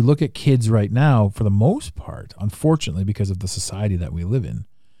 and if you look at kids right now, for the most part, unfortunately, because of the society that we live in,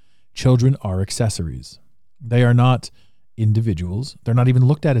 children are accessories. They are not individuals. They're not even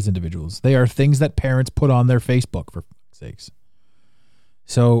looked at as individuals. They are things that parents put on their Facebook, for fuck's sakes.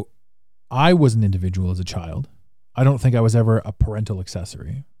 So I was an individual as a child. I don't think I was ever a parental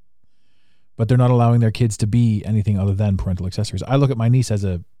accessory. But they're not allowing their kids to be anything other than parental accessories. I look at my niece as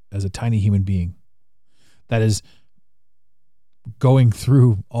a tiny human being that is going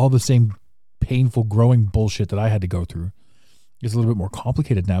through all the same painful growing bullshit that I had to go through. It's a little bit more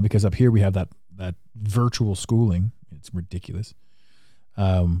complicated now, because up here we have that virtual schooling. It's ridiculous.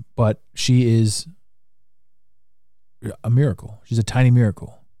 But she is a miracle. She's a tiny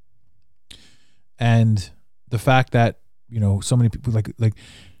miracle. And the fact that, you know, so many people like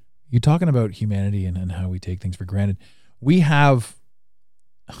you're talking about humanity and how we take things for granted. We have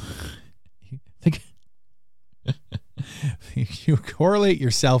you correlate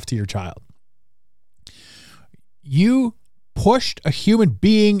yourself to your child. You pushed a human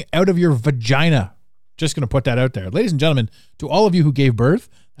being out of your vagina. Just going to put that out there. Ladies and gentlemen, to all of you who gave birth,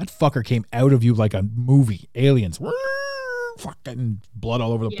 that fucker came out of you like a movie. Aliens. Fucking blood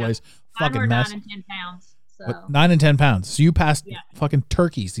all over the place. Fucking mess. 9 and 10 pounds. So. What, 9 and 10 pounds. So you passed fucking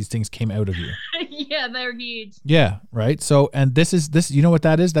turkeys. These things came out of you. Yeah, they're huge. Yeah, right. So, and this, you know what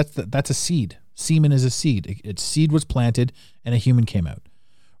that is? That's a seed. Semen is a seed. Its seed was planted and a human came out.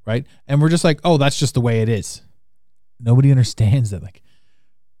 Right. And we're just like, oh, that's just the way it is. Nobody understands that. Like,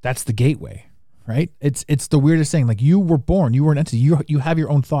 that's the gateway. Right. It's the weirdest thing. Like, you were born, you were an entity. You have your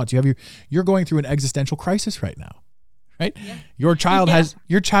own thoughts. You're going through an existential crisis right now. Right. Yeah. Your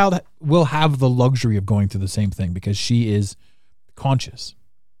child will have the luxury of going through the same thing, because she is conscious.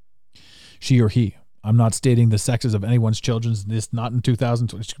 She or he. I'm not stating the sexes of anyone's children. This not in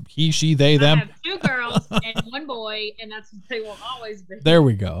 2020. He, she, they, them. I have 2 girls and 1 boy, and that's what they will always be. There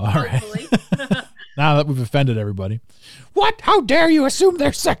we go. All right. Now that we've offended everybody. What? How dare you assume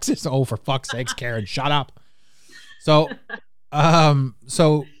their sexes? Oh, for fuck's sakes, Karen, shut up. So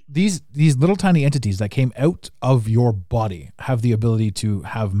these little tiny entities that came out of your body have the ability to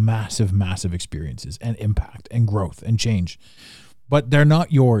have massive, massive experiences and impact and growth and change, but they're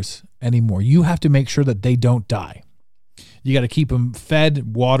not yours anymore. You have to make sure that they don't die. You got to keep them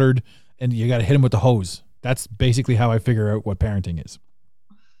fed, watered, and you got to hit them with the hose. That's basically how I figure out what parenting is.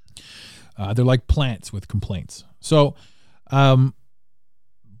 They're like plants with complaints. So,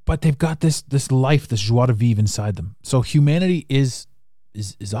 but they've got this life, this joie de vivre inside them. So humanity is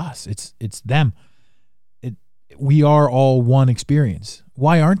us. It's them. We are all one experience.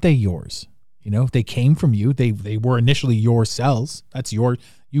 Why aren't they yours? You know, they came from you. They were initially your cells. That's you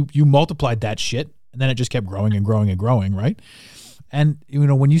multiplied that shit, and then it just kept growing and growing and growing, right? And you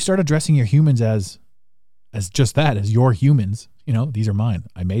know, when you start addressing your humans as just that, as your humans, you know, these are mine.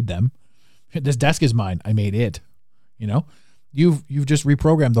 I made them. This desk is mine. I made it. You know, you've just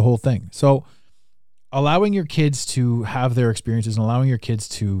reprogrammed the whole thing. So allowing your kids to have their experiences and allowing your kids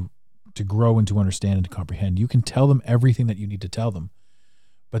to grow and to understand and to comprehend, you can tell them everything that you need to tell them,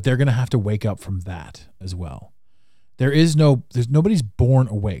 but they're going to have to wake up from that as well. There's nobody's born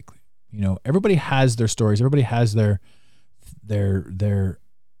awake. You know, everybody has their stories. Everybody has their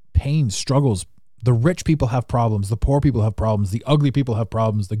pains, struggles. The rich people have problems. The poor people have problems. The ugly people have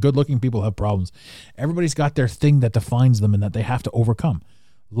problems. The good-looking people have problems. Everybody's got their thing that defines them and that they have to overcome.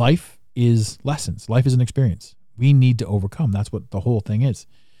 Life is lessons. Life is an experience. We need to overcome. That's what the whole thing is.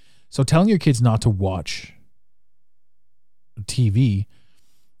 So telling your kids not to watch TV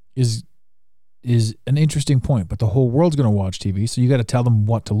is an interesting point, but the whole world's going to watch TV, so you got to tell them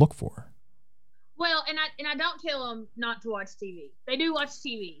what to look for. Well, and I don't tell them not to watch TV. They do watch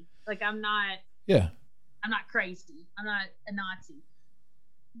TV. Like, I'm not crazy. I'm not a Nazi.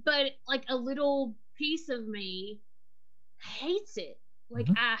 But like a little piece of me hates it. Like,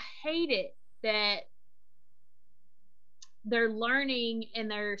 I hate it that they're learning and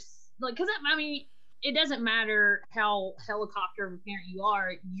they're like, because I mean, it doesn't matter how helicopter of a parent you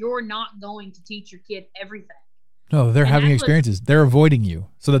are, you're not going to teach your kid everything. No, they're having experiences. They're avoiding you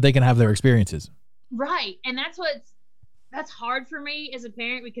so that they can have their experiences. Right. And that's hard for me as a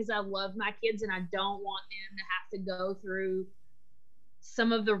parent, because I love my kids and I don't want them to have to go through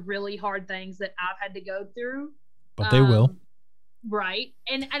some of the really hard things that I've had to go through. But they will. Right.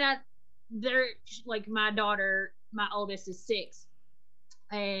 And they're like, my daughter, my oldest, is 6,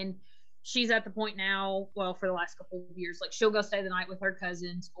 and she's at the point now, well, for the last couple of years, like, she'll go stay the night with her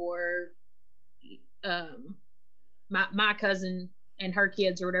cousins, or my cousin and her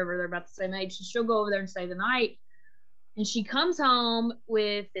kids or whatever, they're about the same age, so she'll go over there and stay the night. And she comes home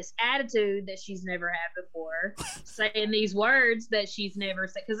with this attitude that she's never had before, saying these words that she's never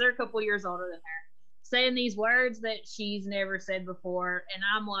said, because they're a couple years older than her, saying these words that she's never said before. And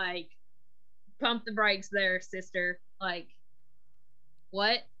I'm like, pump the brakes there, sister. Like,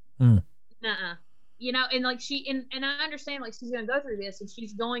 what? Nuh-uh. You know, and like and I understand, like, she's going to go through this and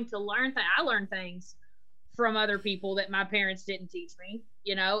she's going to learn things. I learned things from other people that my parents didn't teach me,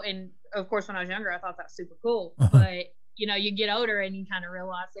 you know, and of course when I was younger I thought that was super cool. But you know, you get older and you kind of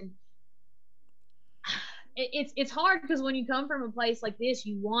realize, and it's hard, because when you come from a place like this,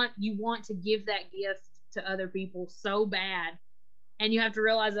 you want to give that gift to other people so bad, and you have to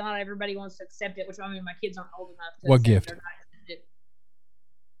realize that not everybody wants to accept it, which, I mean, my kids aren't old enough to what gift? It.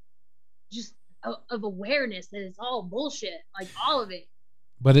 Just of awareness that it's all bullshit, like all of it.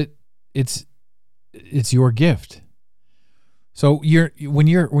 But it's your gift. So when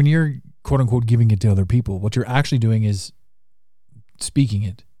you're quote unquote giving it to other people, what you're actually doing is speaking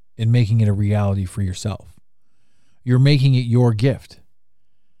it and making it a reality for yourself. You're making it your gift.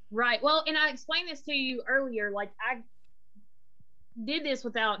 Right. Well, and I explained this to you earlier. Like, I did this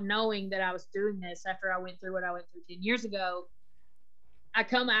without knowing that I was doing this. After I went through what I went through 10 years ago, I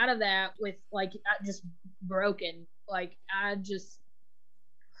come out of that with, like, just broken. Like, I just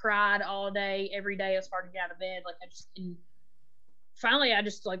cried all day, every day. I was hard to get out of bed. Like, and finally I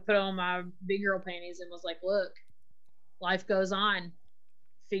just, like, put on my big girl panties and was like, look, life goes on.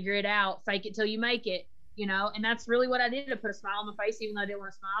 Figure it out. Fake it till you make it, you know? And that's really what I did. I put a smile on my face, even though I didn't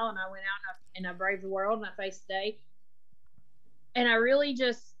want to smile. And I went out and I braved the world and I faced the day. And I really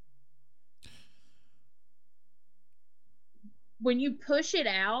just, when you push it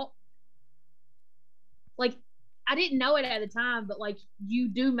out, like, I didn't know it at the time, but, like, you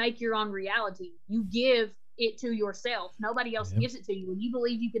do make your own reality. You give it to yourself. Nobody else gives it to you. When you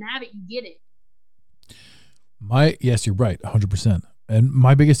believe you can have it, you get it. Yes, you're right, 100%. And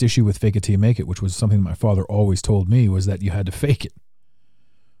my biggest issue with fake it till you make it, which was something my father always told me, was that you had to fake it.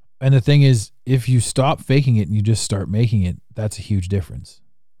 And the thing is, if you stop faking it and you just start making it, that's a huge difference,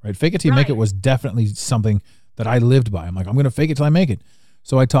 right? Fake it till you make it was definitely something that I lived by. I'm like, I'm going to fake it till I make it.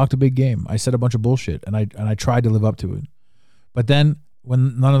 So I talked a big game. I said a bunch of bullshit, and I tried to live up to it. But then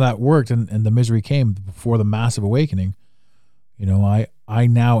when none of that worked and the misery came before the massive awakening, you know, I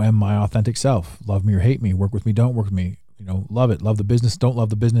now am my authentic self. Love me or hate me. Work with me, don't work with me. You know, love it. Love the business, don't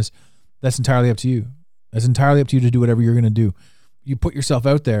love the business. That's entirely up to you. That's entirely up to you to do whatever you're going to do. You put yourself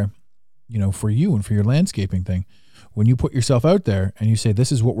out there, you know, for you and for your landscaping thing. When you put yourself out there and you say,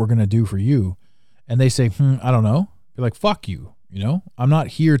 this is what we're going to do for you, and they say, I don't know, you're like, fuck you. You know, I'm not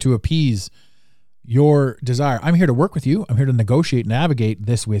here to appease your desire. I'm here to work with you. I'm here to negotiate, navigate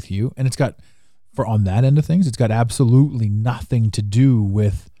this with you. And it's got, for on that end of things, it's got absolutely nothing to do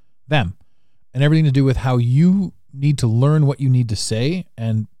with them and everything to do with how you need to learn what you need to say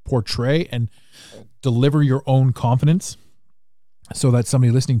and portray and deliver your own confidence so that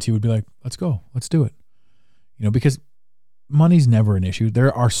somebody listening to you would be like, let's go, let's do it. You know, because money's never an issue.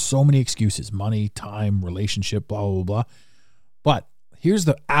 There are so many excuses, money, time, relationship, blah, blah, blah. But here's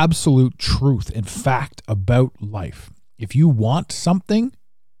the absolute truth and fact about life. If you want something,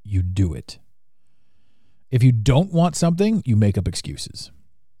 you do it. If you don't want something, you make up excuses.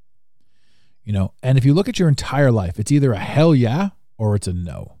 You know, and if you look at your entire life, it's either a hell yeah or it's a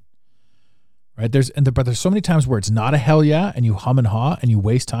no. Right? But there's so many times where it's not a hell yeah and you hum and haw and you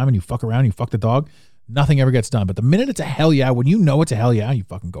waste time and you fuck around and you fuck the dog. Nothing ever gets done. But the minute it's a hell yeah, when you know it's a hell yeah, you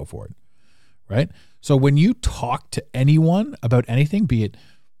fucking go for it. Right? So when you talk to anyone about anything, be it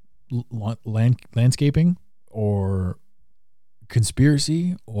landscaping or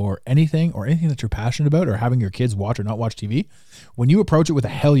conspiracy or anything that you're passionate about or having your kids watch or not watch TV, when you approach it with a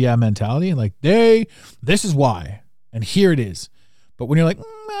hell yeah mentality, like, hey, this is why, and here it is. But when you're like,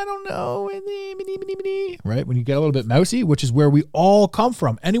 I don't know, right? When you get a little bit mousy, which is where we all come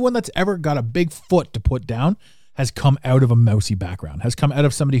from. Anyone that's ever got a big foot to put down has come out of a mousy background, has come out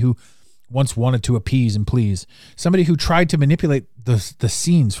of somebody who once wanted to appease and please, somebody who tried to manipulate the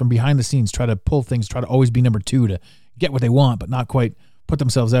scenes from behind the scenes, try to pull things, try to always be number two to get what they want, but not quite put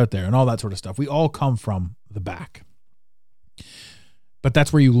themselves out there and all that sort of stuff. We all come from the back. But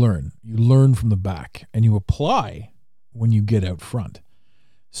that's where you learn. You learn from the back and you apply when you get out front.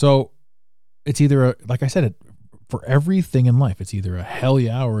 So it's either, like I said, for everything in life, it's either a hell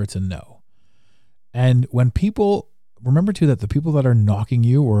yeah or it's a no. And when people, remember too that the people that are knocking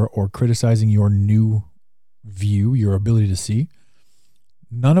you or criticizing your new view, your ability to see,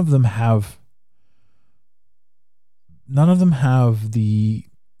 none of them have the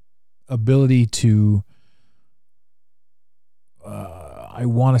ability to, I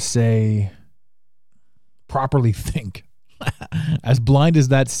want to say, properly think. As blind as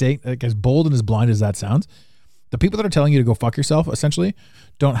that as bold and as blind as that sounds, the people that are telling you to go fuck yourself essentially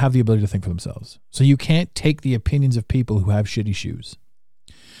don't have the ability to think for themselves. So you can't take the opinions of people who have shitty shoes.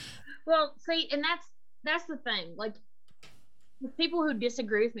 Well, see, and that's the thing. Like, with people who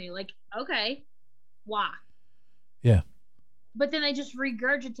disagree with me, like, okay, why? Yeah. But then they just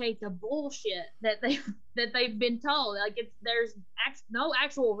regurgitate the bullshit that they've been told. Like, there's no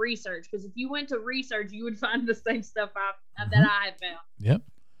actual research, because if you went to research, you would find the same stuff that I have found. Yep.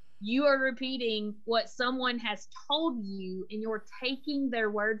 You are repeating what someone has told you, and you're taking their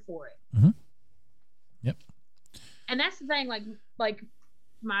word for it. Mm-hmm. Yep. And that's the thing. Like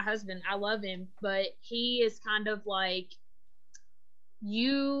my husband, I love him, but he is kind of like,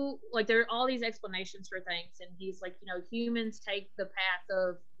 there are all these explanations for things, and he's like, humans take the path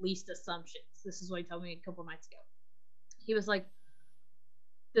of least assumptions. This is what he told me a couple of nights ago. He was like,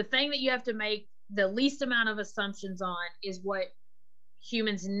 the thing that you have to make the least amount of assumptions on is what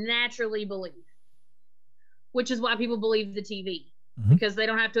humans naturally believe, which is why people believe the TV, because they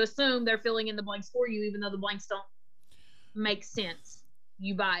don't have to assume, they're filling in the blanks for you, even though the blanks don't make sense.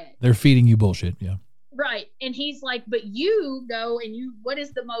 You buy it. They're feeding you bullshit. Yeah. Right. And he's like, but you go and what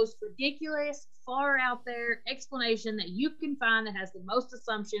is the most ridiculous, far out there explanation that you can find that has the most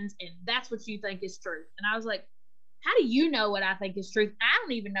assumptions, and that's what you think is truth? And I was like, how do you know what I think is truth? I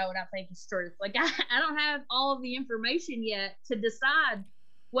don't even know what I think is truth. Like, I don't have all of the information yet to decide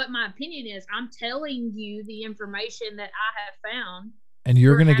what my opinion is. I'm telling you the information that I have found. And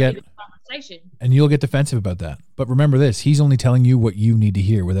you're going to get conversation. And you'll get defensive about that. But remember this, he's only telling you what you need to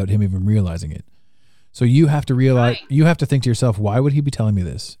hear without him even realizing it. So you have to realize, you have to think to yourself, why would he be telling me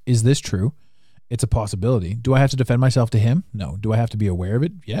this? Is this true? It's a possibility. Do I have to defend myself to him? No. Do I have to be aware of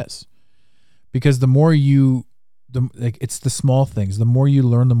it? Yes. Because the more it's the small things. The more you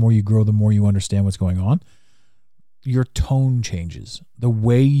learn, the more you grow, the more you understand what's going on. Your tone changes. The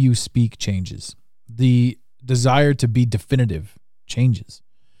way you speak changes. The desire to be definitive changes.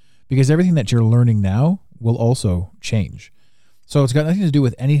 Because everything that you're learning now will also change. So it's got nothing to do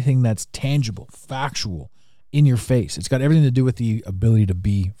with anything that's tangible, factual, in your face. It's got everything to do with the ability to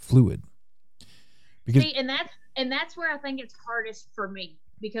be fluid. Because See, and that's where I think it's hardest for me,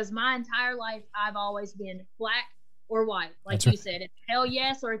 because my entire life I've always been black or white. Like That's you right. said, it's hell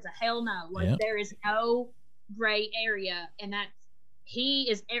yes or it's a hell no. Like Yeah. there is no gray area, and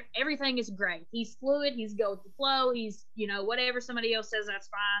everything is gray. He's fluid. He's go with the flow. He's, whatever somebody else says, that's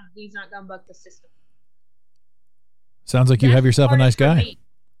fine. He's not gonna buck the system. sounds like you That's have yourself a nice hardest for guy. me.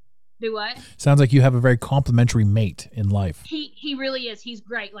 Do what? Sounds like you have a very complimentary mate in life. He really is. He's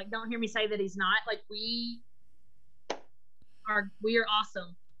great. Like, don't hear me say that he's not. Like, we are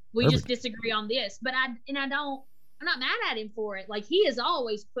awesome. We Perfect. just disagree on this. But I'm not mad at him for it. Like, he has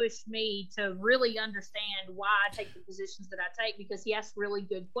always pushed me to really understand why I take the positions that I take, because he asks really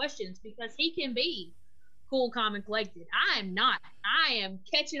good questions, because he can be cool, calm, and collected. I am not. I am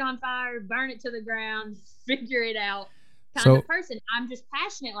catch it on fire, burn it to the ground, figure it out kind of person. I'm just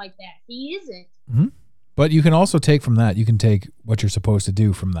passionate like that. He isn't. But you can also take from that. You can take what you're supposed to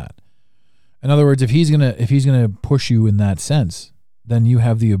do from that. In other words, if he's gonna push you in that sense, then you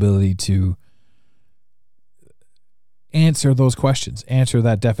have the ability to answer those questions, answer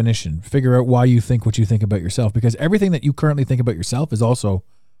that definition, figure out why you think what you think about yourself, because everything that you currently think about yourself is also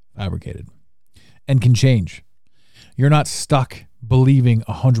fabricated and can change. You're not stuck believing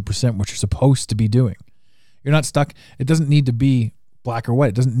 100% what you're supposed to be doing. You're not stuck. It doesn't need to be black or white.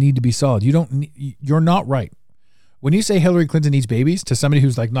 It doesn't need to be solid. You're not right. When you say Hillary Clinton eats babies to somebody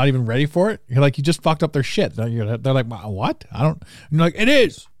who's like not even ready for it, you're like, you just fucked up their shit. They're like, what? And you're like, it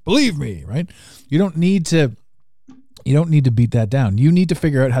is. Believe me, right? You don't need to beat that down. You need to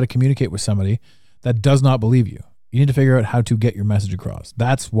figure out how to communicate with somebody that does not believe you. You need to figure out how to get your message across.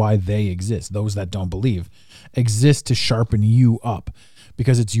 That's why they exist. Those that don't believe exist to sharpen you up,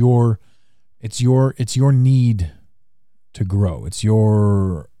 because it's your need to grow. It's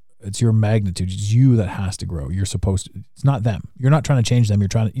your magnitude. It's you that has to grow. You're supposed to. It's not them. You're not trying to change them.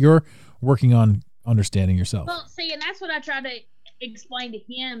 You're working on understanding yourself. Well, see, and that's what I try to explain to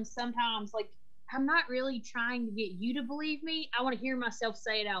him sometimes. Like, I'm not really trying to get you to believe me. I want to hear myself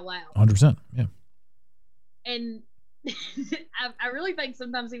say it out loud. 100%. Yeah. And I really think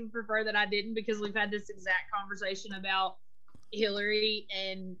sometimes he would prefer that I didn't, because we've had this exact conversation about Hillary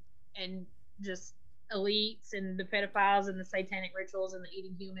and just elites and the pedophiles and the satanic rituals and the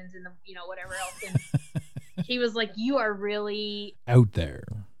eating humans and the whatever else. And he was like, "You are really Out there.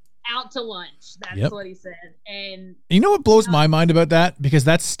 out to lunch." That's Yep. what he said. And You know what blows my mind about that? Because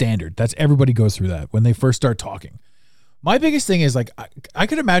that's standard. That's everybody goes through that when they first start talking. My biggest thing is, like, I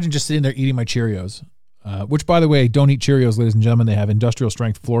could imagine just sitting there eating my Cheerios, which, by the way, don't eat Cheerios, ladies and gentlemen. They have industrial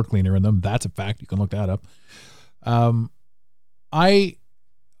strength floor cleaner in them. That's a fact. You can look that up.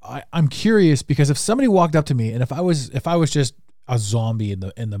 I'm curious, because if somebody walked up to me, and if I was just a zombie in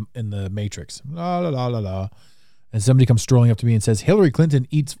the Matrix, la la la la la, and somebody comes strolling up to me and says Hillary Clinton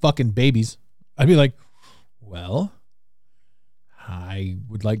eats fucking babies, I'd be like, well, I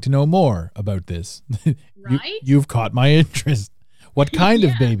would like to know more about this. Right? You've caught my interest. What kind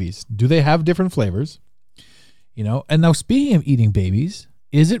of babies? Do they have different flavors? And now, speaking of eating babies,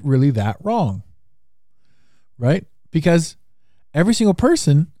 is it really that wrong? Right? Because every single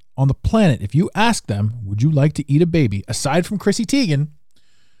person on the planet, if you ask them, would you like to eat a baby, aside from Chrissy Teigen,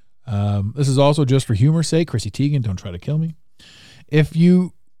 this is also just for humor's sake, Chrissy Teigen, don't try to kill me. If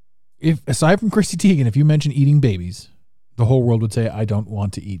aside from Chrissy Teigen, if you mention eating babies, the whole world would say, I don't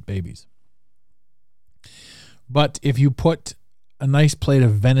want to eat babies. But if you put a nice plate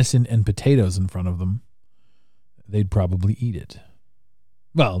of venison and potatoes in front of them, they'd probably eat it.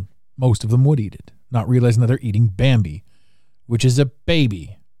 Well, most of them would eat it, not realizing that they're eating Bambi, which is a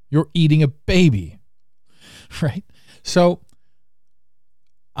baby. You're eating a baby, right? So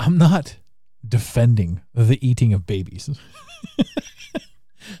I'm not defending the eating of babies,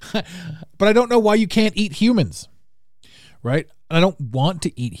 but I don't know why you can't eat humans, right? And I don't want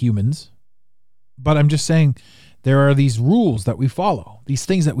to eat humans, but I'm just saying there are these rules that we follow, these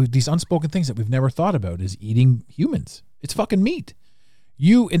unspoken things that we've never thought about, is eating humans. It's fucking meat.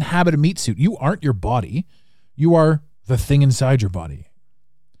 You inhabit a meat suit. You aren't your body. You are the thing inside your body.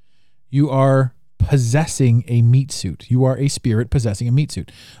 You are possessing a meat suit. You are a spirit possessing a meat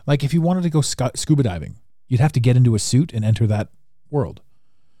suit. Like, if you wanted to go scuba diving, you'd have to get into a suit and enter that world,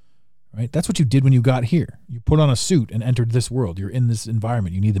 right? That's what you did when you got here. You put on a suit and entered this world. You're in this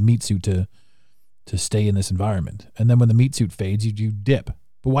environment. You need the meat suit to stay in this environment. And then when the meat suit fades, you dip.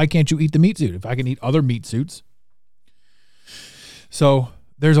 But why can't you eat the meat suit? If I can eat other meat suits. So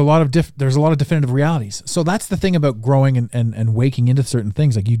there's a lot of definitive realities. So that's the thing about growing and waking into certain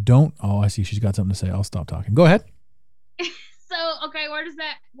things. Like, you don't. Oh, I see. She's got something to say. I'll stop talking. Go ahead. So, okay, where does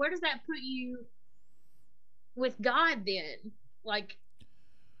that put you with God then? Like,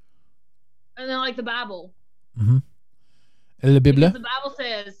 and then like the Bible. Mm-hmm. La Bible. Because the Bible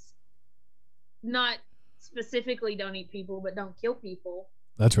says not specifically don't eat people, but don't kill people.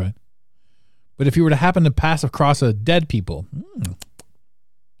 That's right. But if you were to happen to pass across a dead people,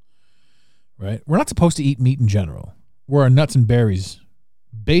 right? We're not supposed to eat meat in general. We're a nuts and berries.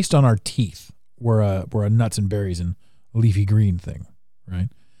 Based on our teeth, we're a nuts and berries and leafy green thing, right?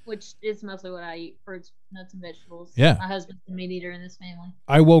 Which is mostly what I eat: fruits, nuts, and vegetables. Yeah. My husband's the meat eater in this family.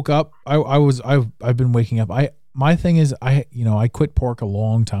 I woke up. I've been waking up. My thing is I quit pork a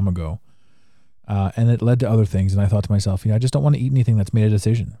long time ago, and it led to other things. And I thought to myself, I just don't want to eat anything that's made a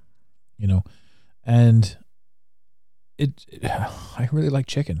decision, and I really like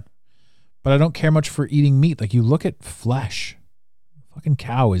chicken, but I don't care much for eating meat. Like, you look at flesh, fucking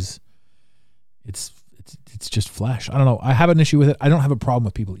cow it's just flesh. I don't know. I have an issue with it. I don't have a problem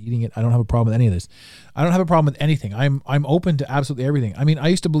with people eating it. I don't have a problem with any of this. I don't have a problem with anything. I'm open to absolutely everything. I mean, I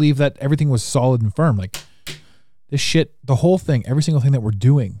used to believe that everything was solid and firm. Like, this shit, the whole thing, every single thing that we're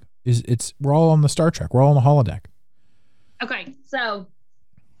doing we're all on the Star Trek. We're all on the holodeck. Okay, so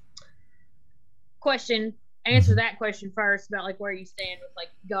question. Answer that question first about like where you stand with like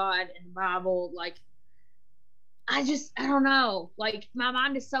God and the Bible. Like, I don't know. Like, my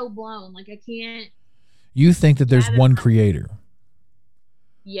mind is so blown. Like, I can't. You think that there's one creator?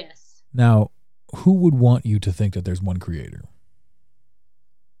 Yes. Now, who would want you to think that there's one creator?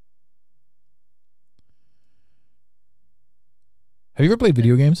 Have you ever played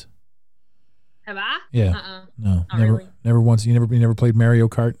video games? Have I? Yeah. No, Not never. really. Never once. You never played Mario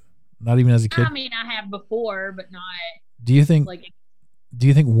Kart? Not even as a kid? I mean, I have before, but not Do you think like. Do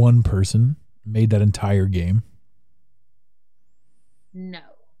you think one person made that entire game? No.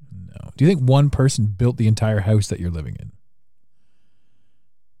 No. Do you think one person built the entire house that you're living in?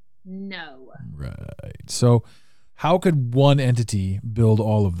 No. Right. So how could one entity build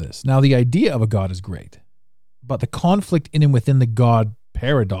all of this? Now, the idea of a God is great, but the conflict in and within the God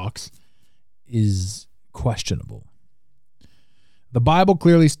paradox is questionable. The Bible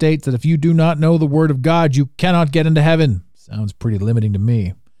clearly states that if you do not know the word of God, you cannot get into heaven. Sounds pretty limiting to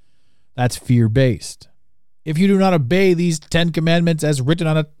me. That's fear-based. If you do not obey these 10 commandments as written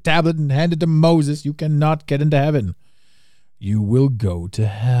on a tablet and handed to Moses, you cannot get into heaven. You will go to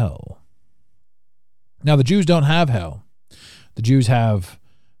hell. Now, the Jews don't have hell. The Jews have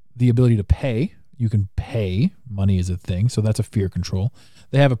the ability to pay. You can pay. Money is a thing, so that's a fear control.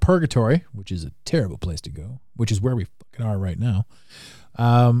 They have a purgatory, which is a terrible place to go, which is where we fucking are right now.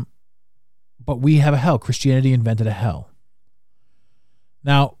 But we have a hell. Christianity invented a hell.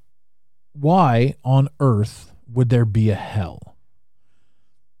 Now, why on earth would there be a hell?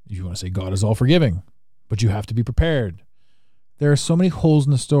 You want to say God is all forgiving, but you have to be prepared. There are so many holes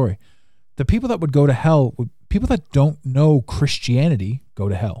in the story. The people that would go to hell, people that don't know Christianity, go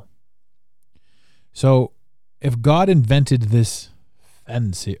to hell. So if God invented this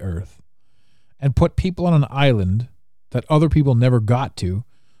fancy earth and put people on an island that other people never got to,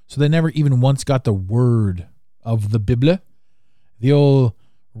 so they never even once got the word of the Bible, the old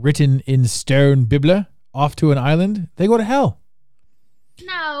written in stone Bible, off to an island, they go to hell.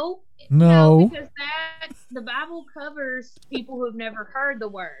 No, because the Bible covers people who have never heard the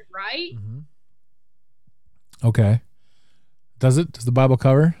word, right? Mm-hmm. Okay. Does it? Does the Bible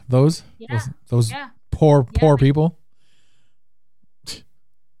cover those? Yeah. Those poor people?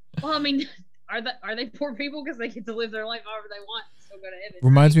 Well, I mean, are they poor people because they get to live their life however they want and still go to heaven?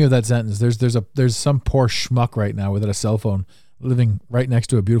 Reminds me of that sentence. There's some poor schmuck right now without a cell phone, living right next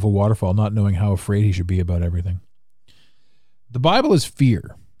to a beautiful waterfall, not knowing how afraid he should be about everything. The Bible is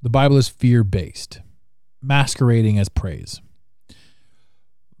fear. The Bible is fear-based, masquerading as praise.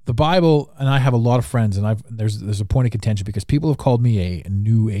 The Bible, and I have a lot of friends, and there's a point of contention because people have called me a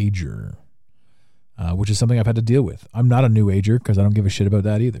New Ager, which is something I've had to deal with. I'm not a New Ager because I don't give a shit about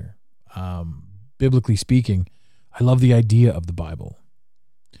that either. Biblically speaking, I love the idea of the Bible.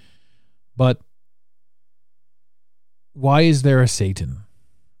 But why is there a Satan?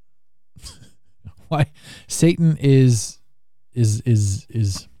 Why? Satan is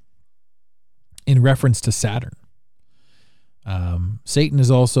in reference to Saturn. Satan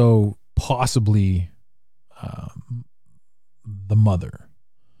is also possibly the mother.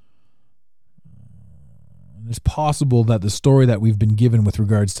 It's possible that the story that we've been given with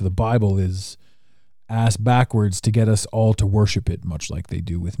regards to the Bible is ass backwards to get us all to worship it, much like they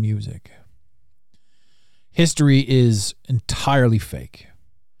do with music. History is entirely fake.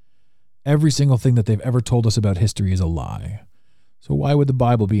 Every single thing that they've ever told us about history is a lie. So why would the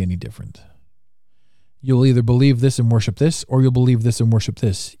Bible be any different? You'll either believe this and worship this, or you'll believe this and worship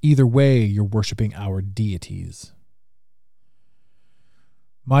this. Either way, you're worshiping our deities.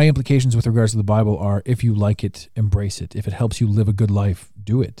 My implications with regards to the Bible are, if you like it, embrace it. If it helps you live a good life,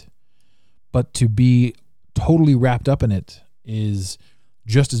 do it. But to be totally wrapped up in it is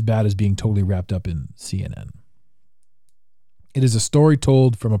just as bad as being totally wrapped up in CNN. It is a story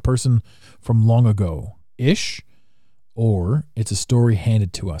told from a person from long ago-ish, or it's a story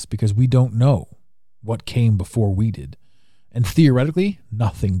handed to us because we don't know what came before we did. And theoretically,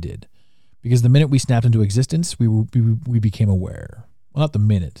 nothing did. Because the minute we snapped into existence, we became aware. Well, not the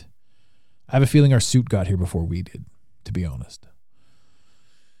minute. I have a feeling our suit got here before we did, to be honest.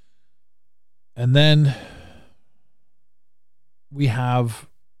 And then we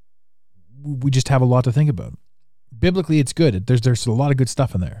just have a lot to think about. Biblically, it's good. There's a lot of good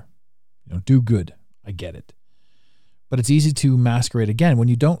stuff in there. Do good. I get it. But it's easy to masquerade again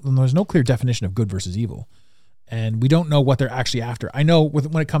when there's no clear definition of good versus evil. And we don't know what they're actually after. I know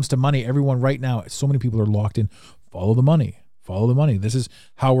when it comes to money, everyone right now, so many people are locked in. Follow the money. Follow the money. This is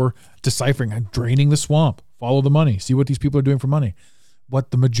how we're deciphering, draining the swamp. Follow the money. See what these people are doing for money.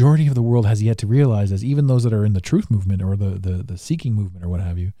 What the majority of the world has yet to realize is, even those that are in the truth movement or the seeking movement or what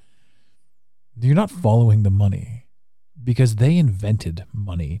have you, you're not following the money because they invented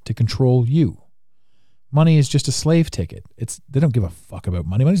money to control you. Money is just a slave ticket. They don't give a fuck about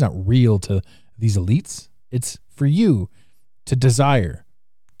money. Money's not real to these elites. It's for you to desire,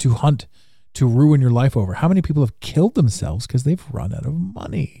 to hunt, to ruin your life over. How many people have killed themselves because they've run out of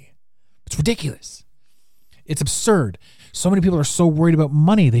money? It's ridiculous. It's absurd. So many people are so worried about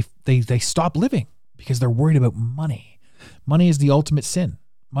money, they stop living because they're worried about money. Money is the ultimate sin.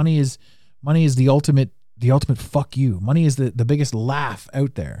 Money is the ultimate fuck you. Money is the biggest laugh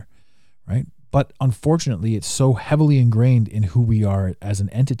out there, right? But unfortunately, it's so heavily ingrained in who we are as an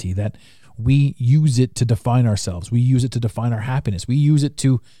entity that we use it to define ourselves. We use it to define our happiness. We use it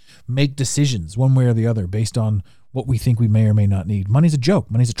to make decisions one way or the other based on what we think we may or may not need. Money's a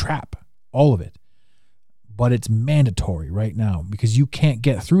joke. Money's a trap. All of it. But it's mandatory right now because you can't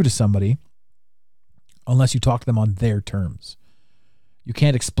get through to somebody unless you talk to them on their terms. You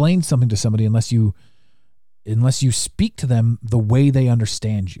can't explain something to somebody unless you speak to them the way they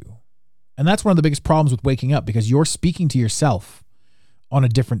understand you. And that's one of the biggest problems with waking up, because you're speaking to yourself on a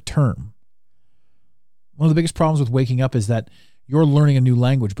different term. One of the biggest problems with waking up is that you're learning a new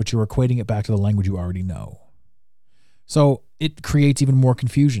language, but you're equating it back to the language you already know. So it creates even more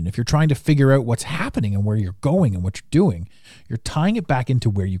confusion. If you're trying to figure out what's happening and where you're going and what you're doing, you're tying it back into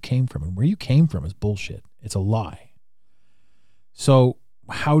where you came from. And where you came from is bullshit. It's a lie. So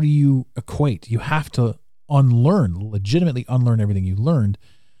how do you equate? You have to legitimately unlearn everything you learned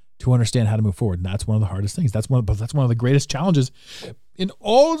to understand how to move forward. And that's one of the hardest things. That's one of the greatest challenges in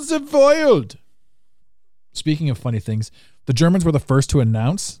all the world. Speaking of funny things, the Germans were the first to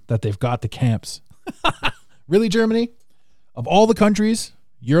announce that they've got the camps. Really, Germany? Of all the countries,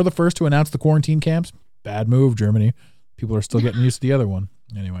 you're the first to announce the quarantine camps? Bad move, Germany. People are still getting used to the other one.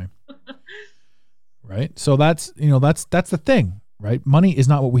 Anyway. Right? So that's the thing, right? Money is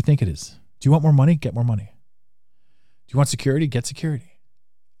not what we think it is. Do you want more money? Get more money. Do you want security? Get security.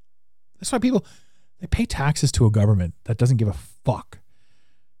 That's why they pay taxes to a government that doesn't give a fuck,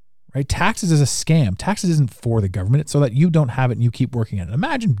 right? Taxes is a scam. Taxes isn't for the government. It's so that you don't have it and you keep working at it.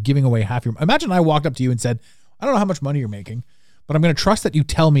 Imagine giving away imagine I walked up to you and said, I don't know how much money you're making, but I'm going to trust that you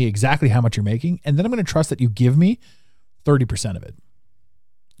tell me exactly how much you're making. And then I'm going to trust that you give me 30% of it.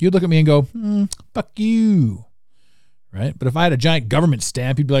 You'd look at me and go, fuck you. Right? But if I had a giant government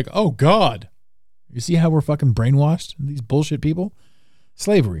stamp, you'd be like, oh God, you see how we're fucking brainwashed? These bullshit people.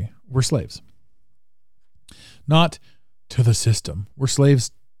 Slavery. We're slaves. Not to the system. We're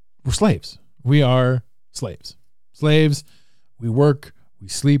slaves. We're slaves. We are slaves. Slaves. We work. We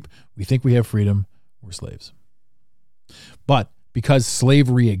sleep. We think we have freedom. We're slaves. But because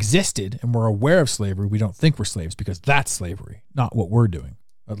slavery existed and we're aware of slavery, we don't think we're slaves because that's slavery, not what we're doing.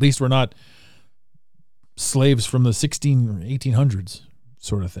 At least we're not slaves from the 16 or 1800s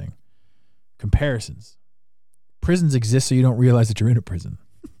sort of thing. Comparisons. Prisons exist so you don't realize that you're in a prison.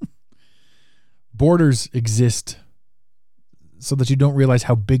 Borders exist so that you don't realize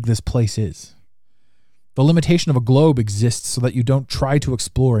how big this place is. The limitation of a globe exists so that you don't try to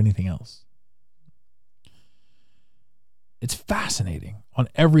explore anything else. It's fascinating on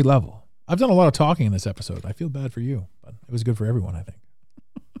every level. I've done a lot of talking in this episode. I feel bad for you, but it was good for everyone, I think.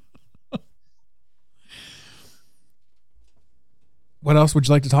 What else would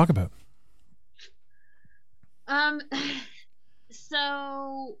you like to talk about?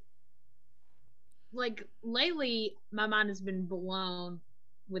 So, like, lately, my mind has been blown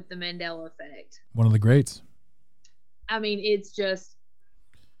with the Mandela effect. One of the greats. I mean, it's just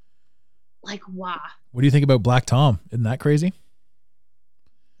like, why? What do you think about Black Tom? Isn't that crazy?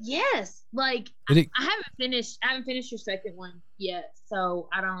 Yes, like I haven't finished your second one yet, so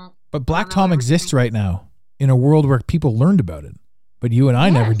I don't. But Black Tom exists right now in a world where people learned about it, but you and I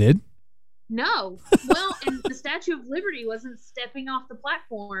never did. No, well, and the Statue of Liberty wasn't stepping off the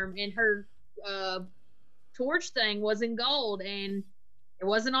platform, and her torch thing was in gold, and it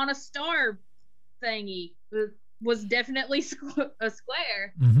wasn't on a star thingy. It was definitely a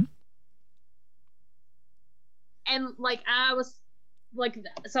square. Mm-hmm. And like I was. Like,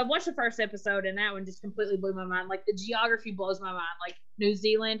 so I watched the first episode, and that one just completely blew my mind. Like, the geography blows my mind. Like, New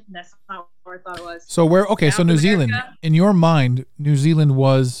Zealand, that's not where I thought it was. So where? Okay, so New Zealand. In your mind, New Zealand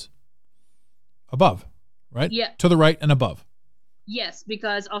was above, right? Yeah. To the right and above. Yes,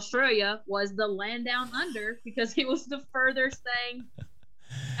 because Australia was the land down under because it was the furthest thing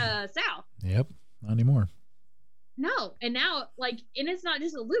south. Yep, not anymore. No, and now, like, and it's not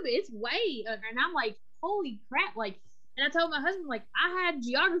just a little bit; it's way. And I'm like, holy crap! Like. And I told my husband, like, I had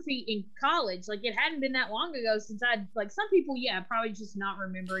geography in college. Like, it hadn't been that long ago since I'd, like, some people, probably just not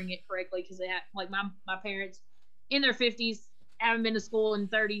remembering it correctly because they had, like, my parents in their 50s haven't been to school in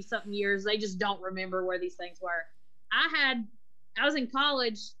 30-something years. They just don't remember where these things were. I was in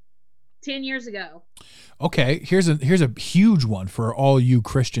college 10 years ago. Okay, here's a huge one for all you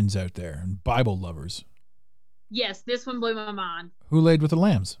Christians out there and Bible lovers. Yes, this one blew my mind. Who laid with the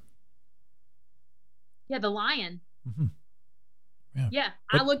lambs? Yeah, the lion. Mm-hmm. Yeah,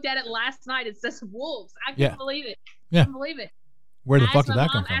 I looked at it last night. It says wolves. I couldn't believe it. Yeah. Couldn't believe it. Where the fuck did that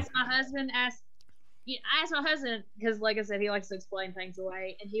come from? I asked my husband because, like I said, he likes to explain things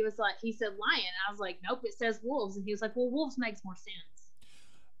away, and he said lion. I was like, nope, it says wolves, and he was like, well, wolves makes more sense.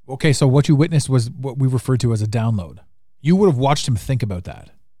 Okay, so what you witnessed was what we refer to as a download. You would have watched him think about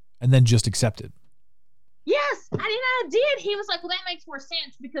that, and then just accept it. Yes, I did. He was like, well, that makes more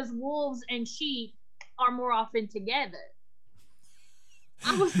sense because wolves and sheep are more often together.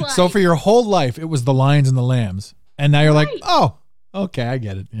 I was like, so for your whole life it was the lions and the lambs, and now you're like, oh, okay, I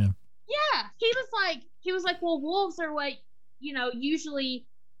get it. Yeah, he was like well, wolves are what usually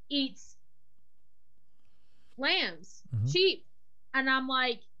eats lambs, sheep, and I'm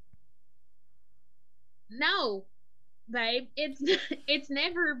like, no babe, it's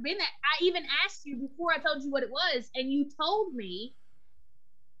never been that. I even asked you before I told you what it was, and you told me.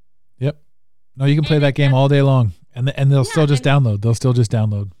 Yep. No, you can play that game all day long, and they'll still just download. They'll still just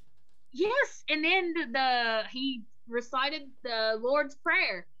download. Yes, and then he recited the Lord's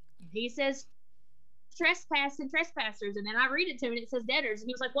Prayer. He says trespass and trespassers, and then I read it to him, and it says debtors, and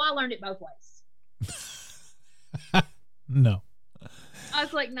he was like, well, I learned it both ways. No. I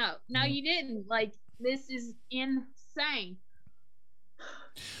was like, no, you didn't. Like, this is insane.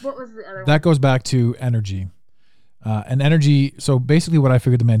 What was the other one? That goes back to energy. And energy, so basically what I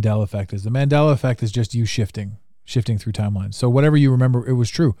figured the Mandela effect is. The Mandela effect is just you shifting through timelines. So whatever you remember, it was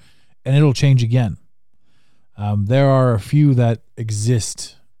true, and it'll change again. There are a few that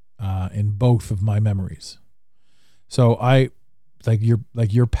exist in both of my memories. So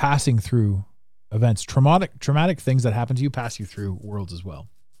you're passing through events, traumatic things that happen to you pass you through worlds as well.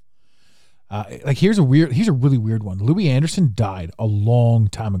 Here's a really weird one. Louis Anderson died a long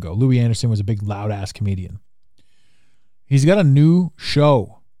time ago. Louis Anderson was a big loud ass comedian. He's got a new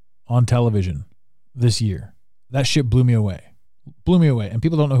show on television this year. That shit blew me away. And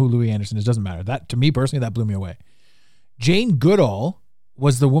people don't know who Louis Anderson is. Doesn't matter. That, to me personally, that blew me away. Jane Goodall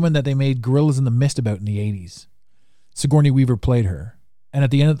was the woman that they made Gorillas in the Mist about in the 80s. Sigourney Weaver played her. And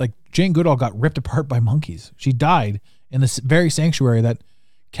at the end, Jane Goodall got ripped apart by monkeys. She died in this very sanctuary that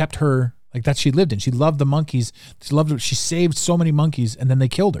kept her, that she lived in. She loved the monkeys. She saved so many monkeys, and then they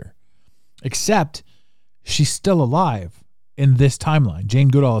killed her. Except she's still alive in this timeline. Jane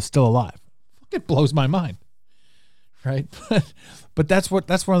Goodall is still alive. It blows my mind. Right? But that's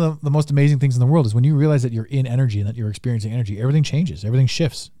one of the most amazing things in the world is when you realize that you're in energy and that you're experiencing energy, everything changes. Everything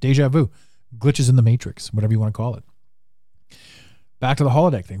shifts. Deja vu. Glitches in the matrix, whatever you want to call it. Back to the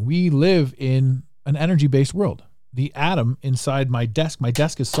holodeck thing. We live in an energy-based world. The atom inside my desk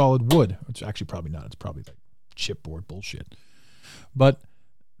is solid wood, which actually probably not. It's probably like chipboard bullshit. But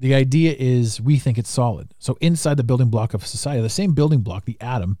the idea is we think it's solid. So inside the building block of society, the same building block, the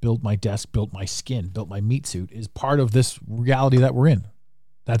atom, built my desk, built my skin, built my meat suit, is part of this reality that we're in.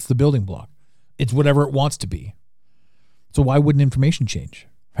 That's the building block. It's whatever it wants to be. So why wouldn't information change,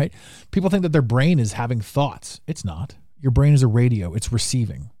 right? People think that their brain is having thoughts. It's not. Your brain is a radio. It's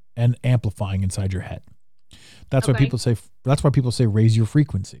receiving and amplifying inside your head. That's why people say raise your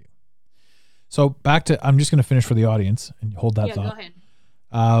frequency. So back to, I'm just going to finish for the audience and hold that thought. Go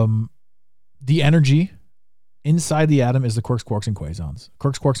The energy inside the atom is the quarks, quarks, and quasons.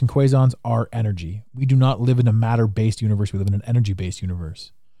 Quarks, quarks, and quasons are energy. We do not live in a matter-based universe. We live in an energy-based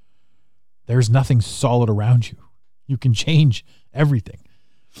universe. There's nothing solid around you. You can change everything.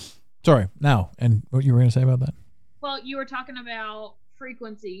 Sorry. Now, and what you were going to say about that? Well, you were talking about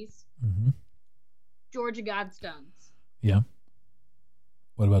frequencies. Mm-hmm. Georgia Guidestones. Yeah.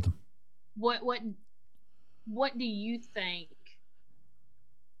 What about them? What do you think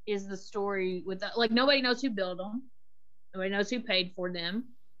is the story with that? Like, nobody knows who built them. Nobody knows who paid for them.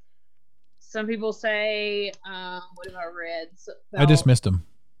 Some people say, what have I read? I dismissed them.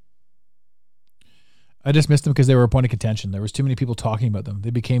 I dismissed them because they were a point of contention. There was too many people talking about them. They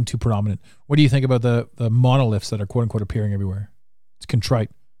became too predominant. What do you think about the monoliths that are quote unquote appearing everywhere? It's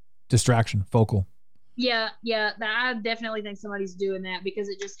contrite, distraction, focal. Yeah, I definitely think somebody's doing that because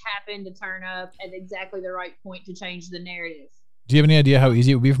it just happened to turn up at exactly the right point to change the narrative. Do you have any idea how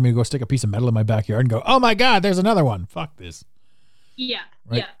easy it would be for me to go stick a piece of metal in my backyard and go, oh my God, there's another one. Fuck this. Yeah.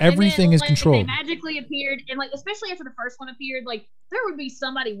 Right? Yeah. Everything is controlled. They magically appeared, and like especially after the first one appeared, like there would be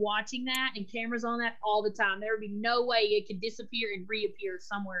somebody watching that and cameras on that all the time. There would be no way it could disappear and reappear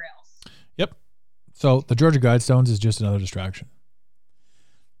somewhere else. Yep. So the Georgia Guidestones is just another distraction.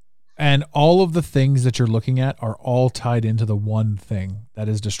 And all of the things that you're looking at are all tied into the one thing that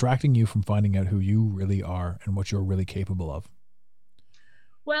is distracting you from finding out who you really are and what you're really capable of.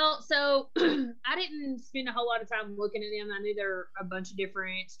 Well, so I didn't spend a whole lot of time looking at them. I knew there were a bunch of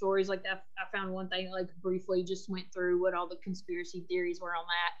different stories like that. I found one thing, like briefly just went through what all the conspiracy theories were on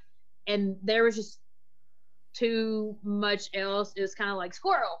that. And there was just too much else. It was kind of like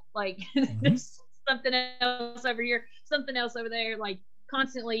squirrel, like there's something else over here, something else over there, like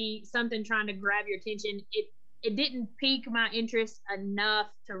constantly something trying to grab your attention. It didn't pique my interest enough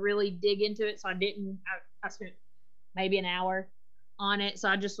to really dig into it. So I spent maybe an hour on it. So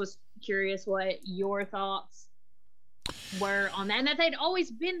I just was curious what your thoughts were on that. And that they'd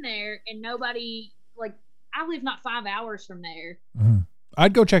always been there and nobody, like, I live not 5 hours from there. Mm-hmm.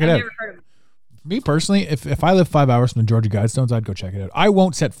 I'd go check it out. Never heard of it. Me personally, if I live 5 hours from the Georgia Guidestones, I'd go check it out. I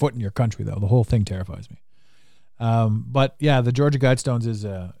won't set foot in your country though. The whole thing terrifies me. But yeah, the Georgia Guidestones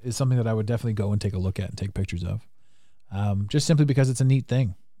is something that I would definitely go and take a look at and take pictures of. Just simply because it's a neat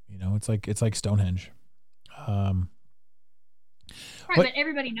thing. You know, it's like Stonehenge. Right, but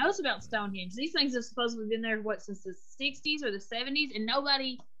everybody knows about Stonehenge. These things have supposedly been there, since the 60s or the 70s, and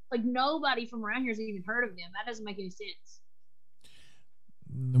nobody from around here has even heard of them. That doesn't make any sense.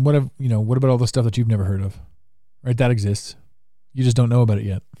 What about all the stuff that you've never heard of? Right, that exists. You just don't know about it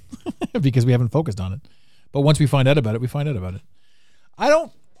yet because we haven't focused on it. But once we find out about it, we find out about it. I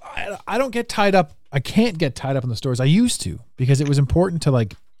don't get tied up. I can't get tied up in the stories. I used to because it was important to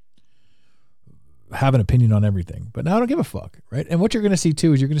like have an opinion on everything, but now I don't give a fuck, right? And what you're going to see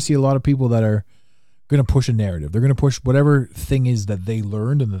too is you're going to see a lot of people that are going to push a narrative. They're going to push whatever thing is that they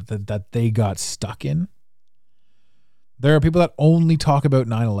learned and that they got stuck in. There are people that only talk about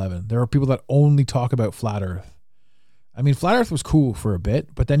 9/11. There are people that only talk about flat Earth. I mean, flat Earth was cool for a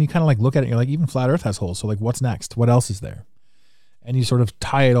bit, but then you kind of like look at it and you're like, even flat Earth has holes. So like, what's next? What else is there? And you sort of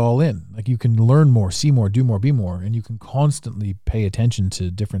tie it all in. Like you can learn more, see more, do more, be more, and you can constantly pay attention to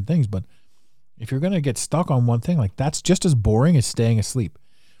different things. But if you're going to get stuck on one thing, like that's just as boring as staying asleep.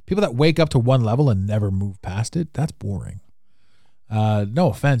 People that wake up to one level and never move past it, that's boring. No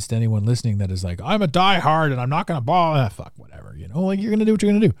offense to anyone listening that is like, I'm a diehard and I'm not going to ball. Fuck, whatever. You know, like you're going to do what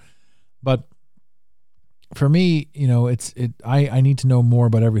you're going to do. But for me, you know, I need to know more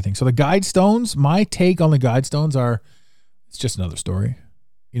about everything. So the Guidestones, my take on the Guidestones are, it's just another story,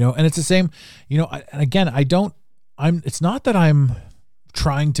 you know, and it's the same, you know, and again, it's not that I'm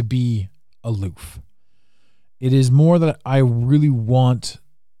trying to be aloof. It is more that I really want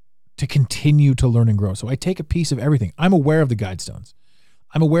to continue to learn and grow. So I take a piece of everything. I'm aware of the Guidestones.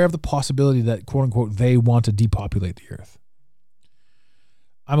 I'm aware of the possibility that quote unquote, they want to depopulate the earth.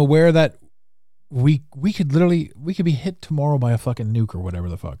 I'm aware that we could be hit tomorrow by a fucking nuke or whatever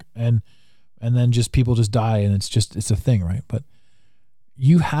the fuck. And then just people just die and it's a thing, right? But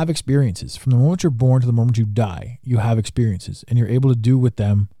you have experiences from the moment you're born to the moment you die. You have experiences and you're able to do with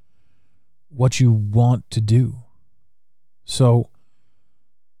them what you want to do. So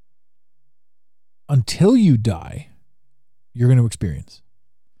until you die, you're going to experience.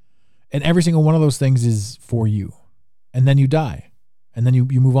 And every single one of those things is for you. And then you die. And then you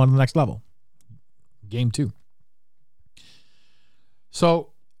move on to the next level. Game 2.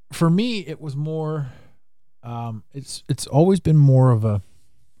 So for me, it was more, it's always been more of a,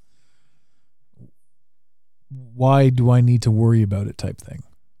 why do I need to worry about it type thing?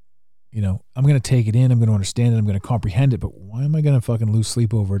 You know, I'm going to take it in. I'm going to understand it. I'm going to comprehend it. But why am I going to fucking lose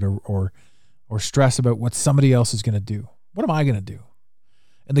sleep over it or stress about what somebody else is going to do? What am I going to do?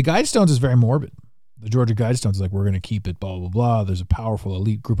 And the Guidestones is very morbid. The Georgia Guidestones is like, we're going to keep it, blah, blah, blah. There's a powerful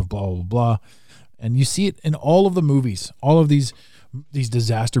elite group of blah, blah, blah. And you see it in all of the movies, all of these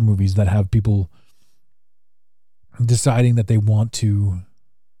disaster movies that have people deciding that they want to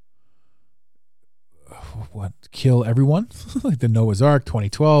kill everyone. Like the Noah's Ark,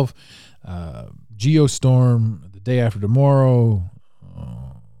 2012, Geostorm, The Day After Tomorrow,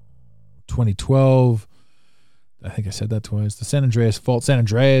 2012. I think I said that twice. The San Andreas Fault, San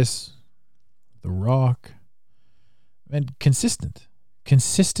Andreas, The Rock. And consistent. And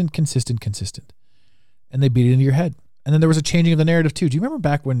they beat it into your head. And then there was a changing of the narrative too. Do you remember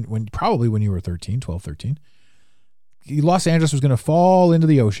back when you were 12, 13? Los Angeles was going to fall into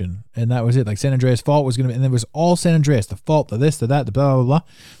the ocean, and that was it. Like San Andreas Fault was going to, and it was all San Andreas, the fault, the this, the that, the blah, blah, blah.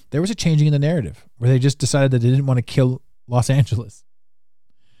 There was a changing in the narrative where they just decided that they didn't want to kill Los Angeles.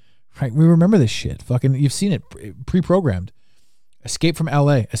 Right? We remember this shit. Fucking, you've seen it pre-programmed. Escape from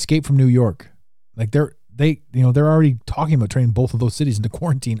LA, Escape from New York. Like they're already talking about turning both of those cities into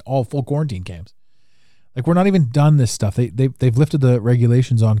quarantine, all full quarantine camps. Like we're not even done this stuff. They've lifted the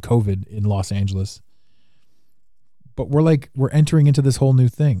regulations on COVID in Los Angeles. But we're entering into this whole new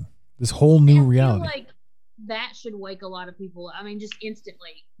thing, this whole new reality. I feel like that should wake a lot of people. I mean, just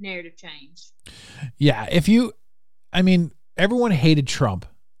instantly narrative change. Yeah. Everyone hated Trump,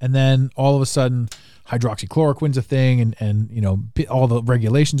 and then all of a sudden hydroxychloroquine's a thing, and all the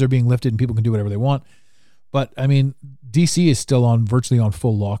regulations are being lifted and people can do whatever they want. But I mean, DC is still virtually on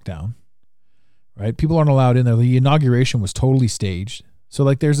full lockdown, right? People aren't allowed in there. The inauguration was totally staged. So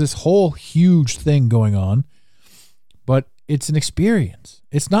like there's this whole huge thing going on. But it's an experience.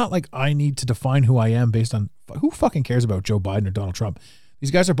 It's not like I need to define who I am based on who fucking cares about Joe Biden or Donald Trump.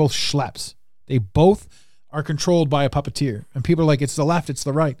 These guys are both schleps. They both are controlled by a puppeteer. And people are like, it's the left, it's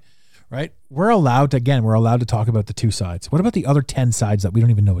the right, right? We're allowed to talk about the two sides. What about the other 10 sides that we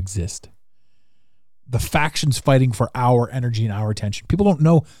don't even know exist? The factions fighting for our energy and our attention. People don't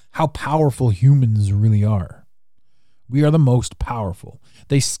know how powerful humans really are. We are the most powerful.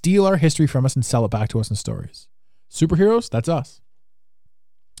 They steal our history from us and sell it back to us in stories. Superheroes, that's us.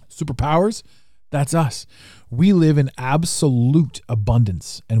 Superpowers, that's us. We live in absolute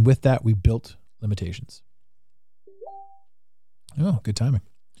abundance, and with that, we built limitations. Oh, good timing.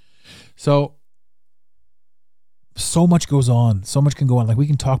 So much goes on. So much can go on. Like we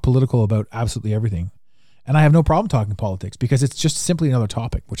can talk political about absolutely everything. And I have no problem talking politics because it's just simply another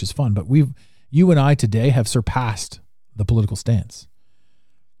topic, which is fun. But you and I today have surpassed the political stance.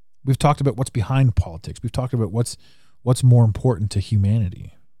 We've talked about what's behind politics. We've talked about what's more important to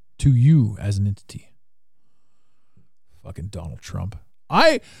humanity, to you as an entity. Fucking Donald Trump.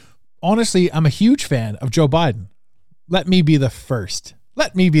 I'm a huge fan of Joe Biden. Let me be the first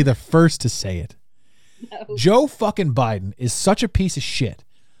to say it. No. Joe fucking Biden is such a piece of shit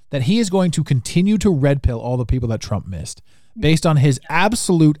that he is going to continue to red pill all the people that Trump missed based on his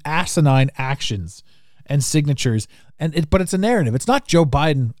absolute asinine actions and signatures. But it's a narrative. It's not Joe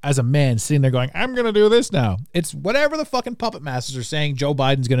Biden as a man sitting there going, I'm going to do this now. It's whatever the fucking puppet masters are saying Joe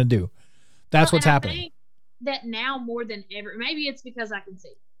Biden's going to do. That's what's happening. I think that now more than ever, maybe it's because I can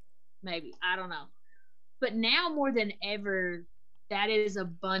see. Maybe. I don't know. But now more than ever, that is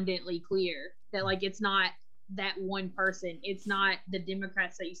abundantly clear that like it's not that one person. It's not the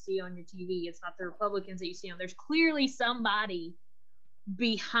Democrats that you see on your TV. It's not the Republicans that you see on. There's clearly somebody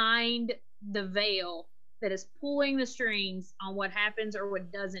behind the veil that is pulling the strings on what happens or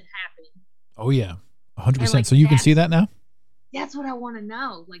what doesn't happen. Oh yeah, 100%. Like, so you can see that now? That's what I want to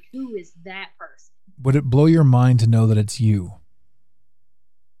know. Like, who is that person? Would it blow your mind to know that it's you?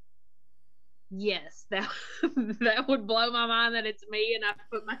 Yes, that would blow my mind that it's me and I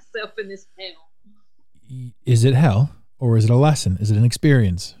put myself in this hell. Is it hell or is it a lesson? Is it an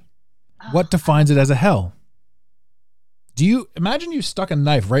experience? What defines it as a hell? Do you imagine you stuck a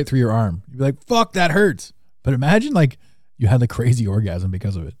knife right through your arm? You'd be like, fuck, that hurts. But imagine like you had the crazy orgasm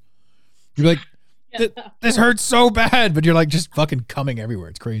because of it. You'd be like, this hurts so bad, but you're like just fucking coming everywhere.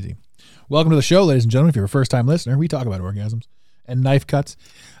 It's crazy. Welcome to the show, ladies and gentlemen. If you're a first-time listener, we talk about orgasms and knife cuts.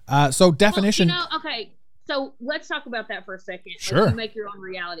 So definition. Well, okay. So let's talk about that for a second. Sure. Like, you make your own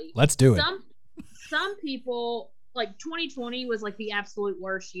reality. Let's do it. Some people, like 2020 was like the absolute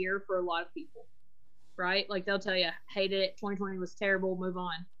worst year for a lot of people. Right? Like they'll tell you, hated it. 2020 was terrible. Move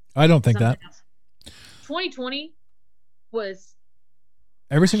on. I don't think that. 2020 was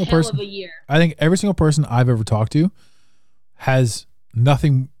every single person of a year. I think every single person I've ever talked to has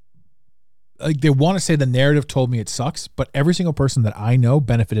nothing like they want to say the narrative told me it sucks, but every single person that I know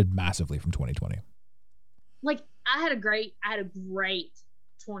benefited massively from 2020. Like I had a great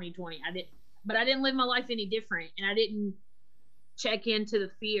 2020. But I didn't live my life any different, and I didn't check into the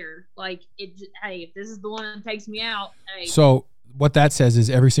fear. Like hey, if this is the one that takes me out, hey. So what that says is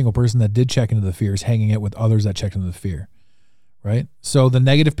every single person that did check into the fear is hanging out with others that checked into the fear, right? So the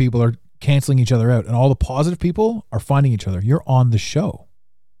negative people are canceling each other out, and all the positive people are finding each other. You're on the show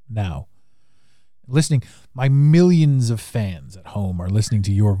now, listening. My millions of fans at home are listening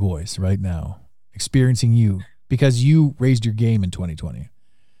to your voice right now, experiencing you because you raised your game in 2020.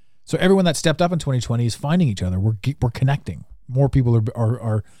 So everyone that stepped up in 2020 is finding each other. We're connecting. More people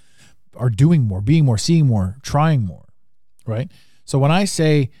are doing more, being more, seeing more, trying more, right? So when I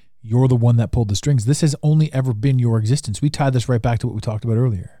say you're the one that pulled the strings, this has only ever been your existence. We tied this right back to what we talked about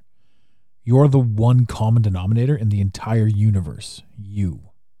earlier. You're the one common denominator in the entire universe.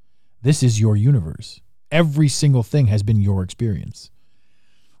 You. This is your universe. Every single thing has been your experience.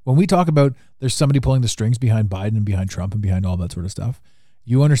 When we talk about there's somebody pulling the strings behind Biden and behind Trump and behind all that sort of stuff,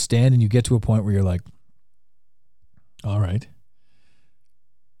 you understand and you get to a point where you're like, all right,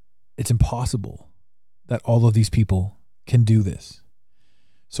 it's impossible that all of these people can do this.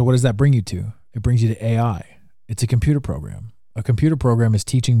 So what does that bring you to? It brings you to AI. It's a computer program. A computer program is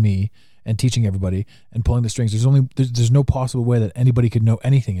teaching me and teaching everybody and pulling the strings. There's no possible way that anybody could know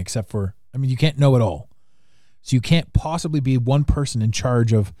anything except for, I mean, you can't know it all. So you can't possibly be one person in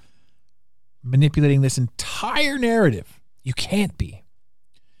charge of manipulating this entire narrative. You can't be.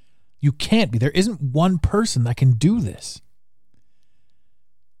 You can't be. There isn't one person that can do this.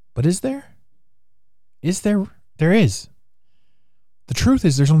 But is there? Is there? There is. The truth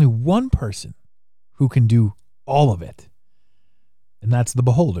is there's only one person who can do all of it. And that's the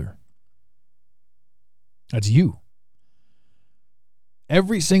beholder. That's you.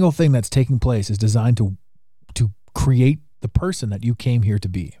 Every single thing that's taking place is designed to create the person that you came here to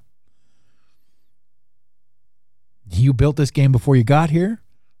be. You built this game before you got here,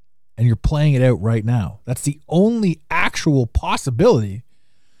 and you're playing it out right now. That's the only actual possibility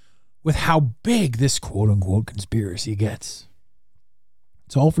with how big this quote-unquote conspiracy gets.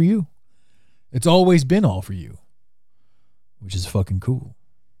 It's all for you. It's always been all for you, which is fucking cool.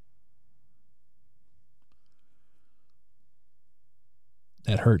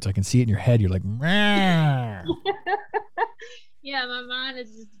 That hurts. I can see it in your head. You're like, Mah. Yeah, my mind is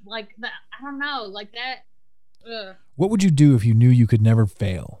just like that. I don't know, like that. Ugh. What would you do if you knew you could never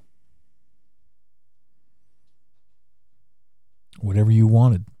fail? Whatever you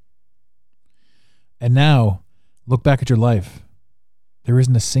wanted. And now, look back at your life. There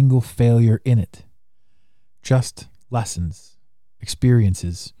isn't a single failure in it. Just lessons,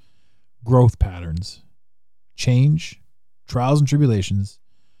 experiences, growth patterns, change, trials and tribulations,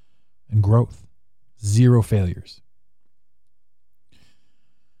 and growth. Zero failures.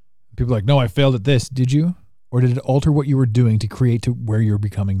 People are like, no, I failed at this. Did you? Or did it alter what you were doing to create to where you're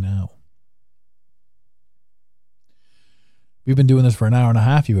becoming now? We've been doing this for an hour and a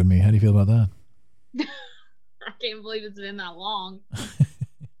half, you and me. How do you feel about that? I can't believe it's been that long.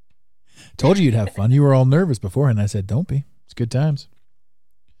 Told you you'd have fun. You were all nervous beforehand. I said, don't be. It's good times.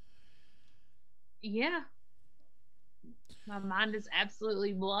 Yeah. My mind is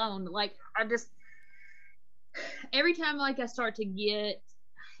absolutely blown. Like, I just, every time like I start to get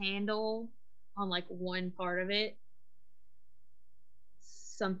a handle on like one part of it,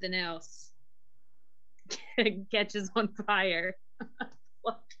 something else catches on fire.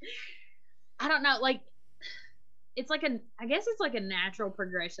 I don't know, like it's like I guess it's like a natural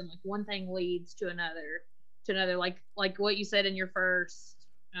progression. Like one thing leads to another, like what you said in your first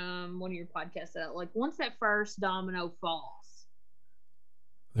one of your podcasts, that like once that first domino falls,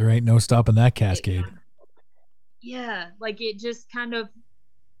 there ain't no stopping that cascade. Yeah, like it kind of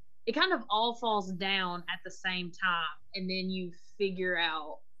all falls down at the same time, and then you figure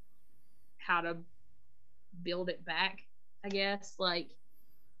out how to build it back, I guess. Like,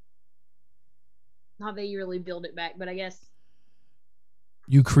 not that you really build it back, but I guess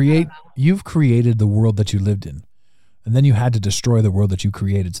you've created the world that you lived in, and then you had to destroy the world that you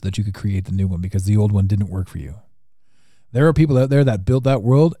created so that you could create the new one, because the old one didn't work for you. There are people out there that built that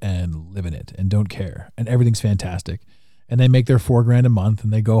world and live in it and don't care, and everything's fantastic, and they make their $4,000 a month,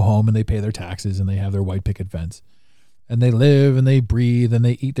 and they go home and they pay their taxes, and they have their white picket fence, and they live and they breathe and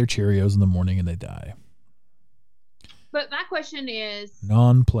they eat their Cheerios in the morning and they die. But my question is,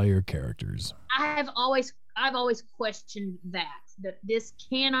 non-player characters. I've always questioned that this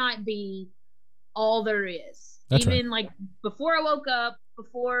cannot be all there is. That's Even right. Like before I woke up,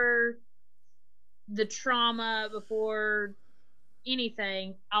 before the trauma, before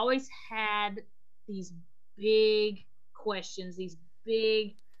anything, I always had these big questions, these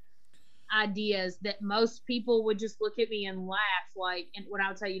big ideas that most people would just look at me and laugh. Like, and when I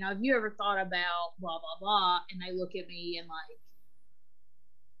would say, have you ever thought about blah, blah, blah? And they look at me and like,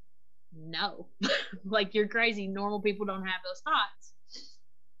 no, like, you're crazy. Normal people don't have those thoughts.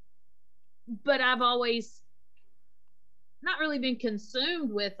 But I've always not really been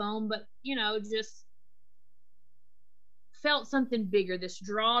consumed with them, but, just felt something bigger, this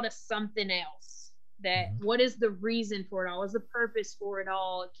draw to something else. That what is the reason for it all? What is the purpose for it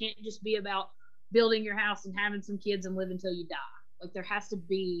all? It can't just be about building your house and having some kids and live until you die. Like, there has to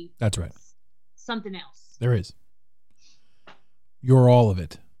be That's right. something else. There is. You're all of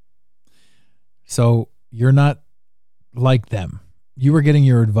it. So you're not like them. You were getting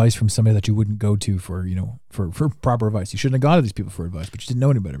your advice from somebody that you wouldn't go to for, for proper advice. You shouldn't have gone to these people for advice, but you didn't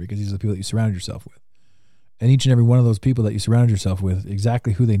know any better because these are the people that you surrounded yourself with. And each and every one of those people that you surrounded yourself with,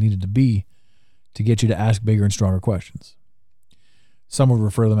 exactly who they needed to be to get you to ask bigger and stronger questions. Some would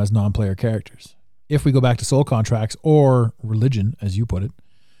refer to them as non-player characters. If we go back to soul contracts or religion, as you put it,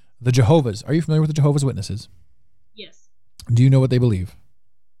 the Jehovah's. Are you familiar with the Jehovah's Witnesses? Yes. Do you know what they believe?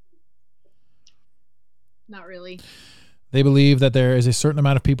 Not really. They believe that there is a certain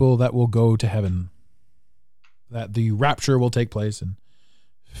amount of people that will go to heaven, that the rapture will take place in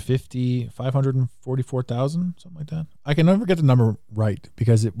 544,000, something like that. I can never get the number right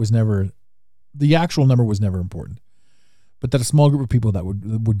because the actual number was never important. But that a small group of people that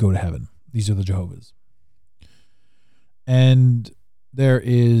would go to heaven. These are the Jehovah's. And there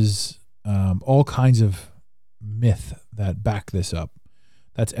is all kinds of myth that back this up.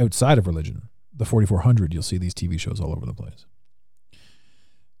 That's outside of religion. The 4400, you'll see these TV shows all over the place.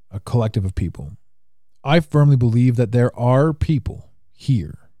 A collective of people. I firmly believe that there are people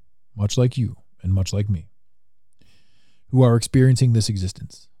here, much like you and much like me, who are experiencing this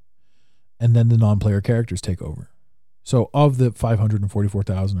existence. And then the non-player characters take over. So of the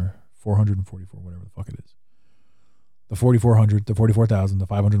 544,000 or 444, whatever the fuck it is, the 4,400, the 44,000, the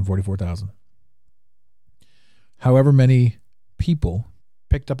 544,000, however many people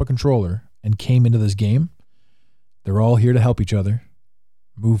picked up a controller and came into this game, they're all here to help each other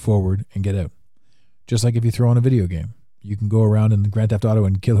move forward and get out. Just like if you throw on a video game, you can go around in Grand Theft Auto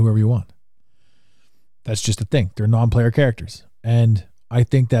and kill whoever you want. That's just a thing. They're non-player characters. And I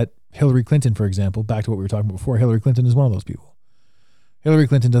think that Hillary Clinton, for example, back to what we were talking about before, Hillary Clinton is one of those people. Hillary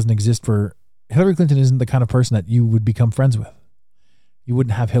Clinton isn't the kind of person that you would become friends with. You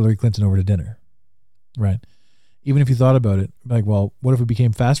wouldn't have Hillary Clinton over to dinner, right? Even if you thought about it, like, well, what if we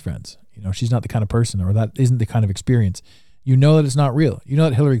became fast friends? She's not the kind of person, or that isn't the kind of experience. You know that it's not real. You know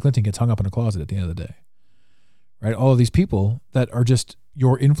that Hillary Clinton gets hung up in a closet at the end of the day, right? All of these people that are just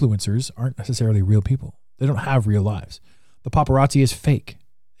your influencers aren't necessarily real people. They don't have real lives. The paparazzi is fake.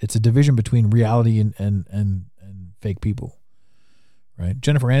 It's a division between reality and fake people, right?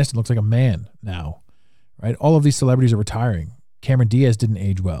 Jennifer Aniston looks like a man now, right? All of these celebrities are retiring. Cameron Diaz didn't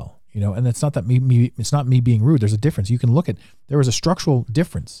age well, and it's not that it's not me being rude. There's a difference. You can look at, there was a structural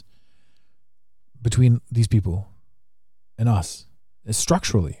difference between these people and us,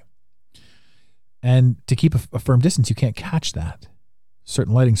 structurally. And to keep a firm distance, you can't catch that.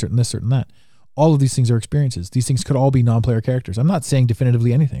 Certain lighting, certain this, certain that. All of these things are experiences. These things could all be non-player characters. I'm not saying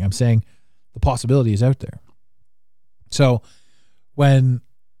definitively anything. I'm saying the possibility is out there. So when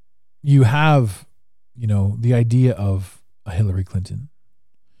you have, the idea of a Hillary Clinton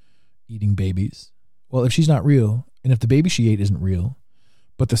eating babies, well, if she's not real, and if the baby she ate isn't real,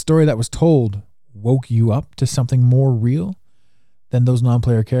 but the story that was told woke you up to something more real, then those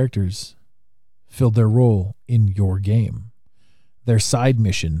non-player characters filled their role in your game. Their side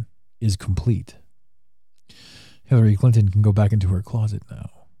mission is complete. Hillary Clinton can go back into her closet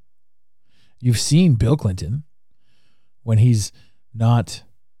now. You've seen Bill Clinton when he's not,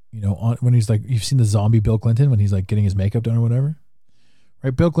 when he's like, you've seen the zombie Bill Clinton when he's like getting his makeup done or whatever,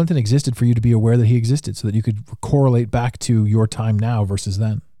 right? Bill Clinton existed for you to be aware that he existed so that you could correlate back to your time now versus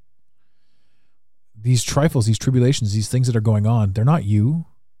then. These trifles, these tribulations, these things that are going on, they're not you.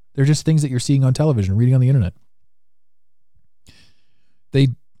 They're just things that you're seeing on television, reading on the internet. They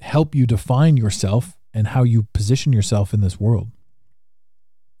help you define yourself and how you position yourself in this world.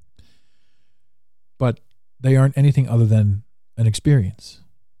 But they aren't anything other than an experience.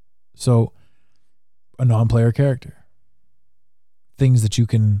 So, a non-player character. Things that you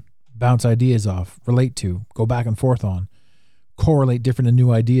can bounce ideas off, relate to, go back and forth on, correlate different and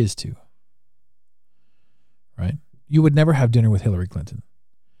new ideas to. Right? You would never have dinner with Hillary Clinton.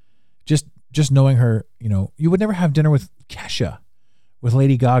 Just knowing her, you would never have dinner with Kesha, with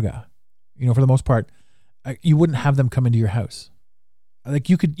Lady Gaga. For the most part, you wouldn't have them come into your house. Like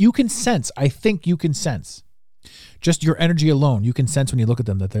you can sense. I think you can sense. Just your energy alone, you can sense when you look at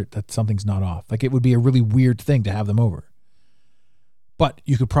them that something's not off. Like it would be a really weird thing to have them over. But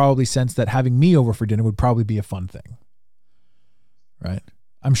you could probably sense that having me over for dinner would probably be a fun thing. Right?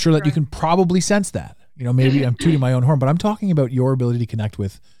 I'm sure that you can probably sense that. You know, maybe I'm tooting my own horn, but I'm talking about your ability to connect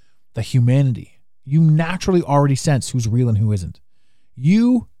with the humanity. You naturally already sense who's real and who isn't.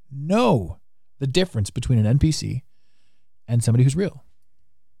 You know the difference between an NPC and somebody who's real.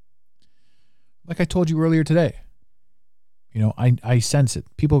 Like I told you earlier today. You know, I sense it.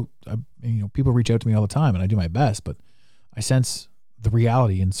 People reach out to me all the time, and I do my best, but I sense the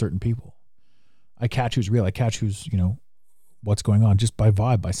reality in certain people. I catch who's real. I catch who's, what's going on just by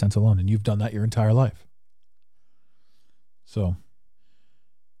vibe, by sense alone. And you've done that your entire life. So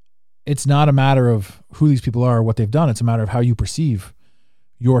it's not a matter of who these people are or what they've done. It's a matter of how you perceive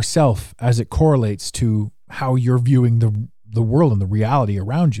yourself as it correlates to how you're viewing the world and the reality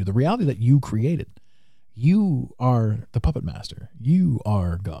around you, the reality that you created. You are the puppet master. You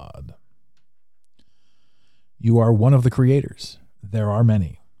are God. You are one of the creators. There are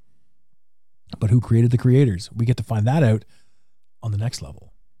many. But who created the creators? We get to find that out on the next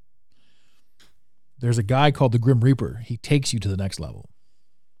level. There's a guy called the Grim Reaper. He takes you to the next level.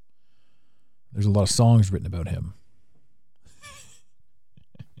 There's a lot of songs written about him.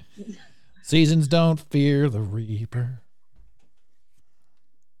 Seasons don't fear the Reaper.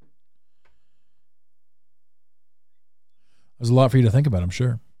 There's a lot for you to think about, I'm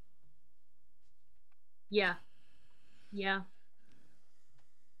sure. Yeah. Yeah.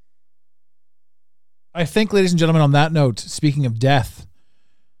 I think, ladies and gentlemen, on that note, speaking of death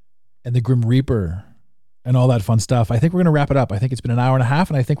and the Grim Reaper and all that fun stuff, I think we're going to wrap it up. I think it's been an hour and a half,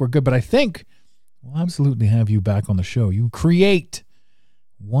 and I think we're good. But I think we'll absolutely have you back on the show. You create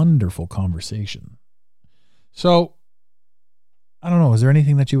wonderful conversation. So, I don't know. Is there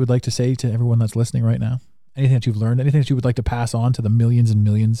anything that you would like to say to everyone that's listening right now? Anything that you've learned? Anything that you would like to pass on to the millions and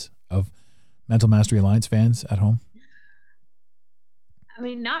millions of Mental Mastery Alliance fans at home? I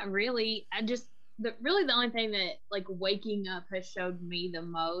mean, not really. The only thing that like waking up has showed me the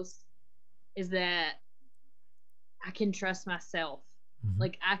most is that I can trust myself. Mm-hmm.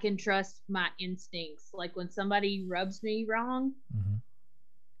 Like I can trust my instincts. Like when somebody rubs me wrong, mm-hmm.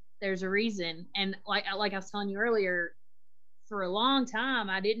 there's a reason. And like I was telling you earlier, for a long time,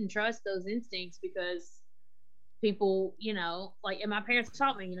 I didn't trust those instincts because people, and my parents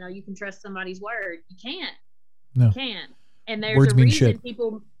taught me, you can trust somebody's word. You can't. No. You can't. And there's words a reason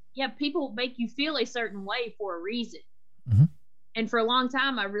people make you feel a certain way for a reason. Mm-hmm. And for a long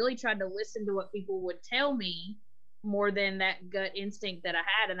time, I really tried to listen to what people would tell me more than that gut instinct that I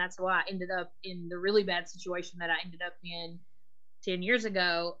had. And that's why I ended up in the really bad situation that I ended up in 10 years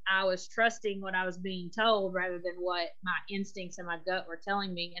ago. I was trusting what I was being told rather than what my instincts and my gut were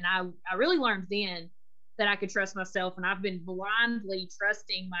telling me. And I really learned then that I could trust myself. And I've been blindly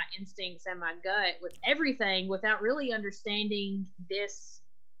trusting my instincts and my gut with everything without really understanding this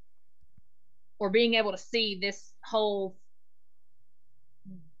or being able to see this whole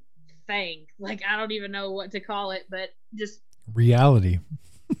thing. Like, I don't even know what to call it, but just reality.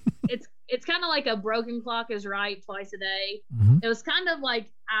 It's kind of like a broken clock is right twice a day. Mm-hmm. It was kind of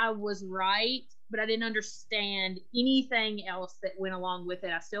like I was right, but I didn't understand anything else that went along with it.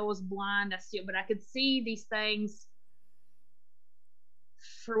 I still was blind. But I could see these things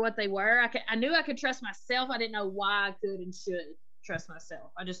for what they were. I knew I could trust myself. I didn't know why I could and should trust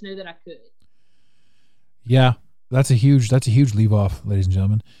myself. I just knew that I could. Yeah, that's a huge leave off, ladies and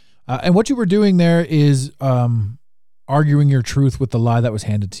gentlemen. And what you were doing there is arguing your truth with the lie that was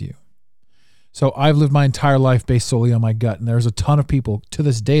handed to you. So I've lived my entire life based solely on my gut. And there's a ton of people to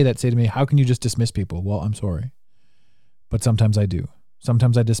this day that say to me, how can you just dismiss people? Well, I'm sorry. But sometimes I do.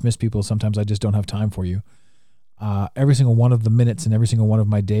 Sometimes I dismiss people. Sometimes I just don't have time for you. Every single one of the minutes and every single one of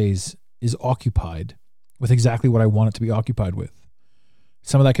my days is occupied with exactly what I want it to be occupied with.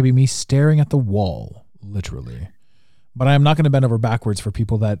 Some of that could be me staring at the wall, literally. But I am not going to bend over backwards for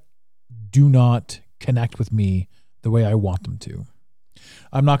people that do not connect with me the way I want them to.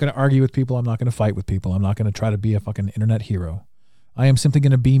 I'm not going to argue with people. I'm not going to fight with people. I'm not going to try to be a fucking internet hero. I am simply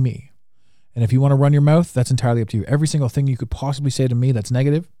going to be me. And if you want to run your mouth, that's entirely up to you. Every single thing you could possibly say to me that's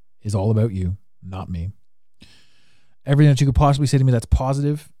negative is all about you, not me. Everything that you could possibly say to me that's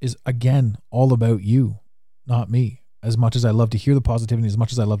positive is, again, all about you, not me. As much as I love to hear the positivity, as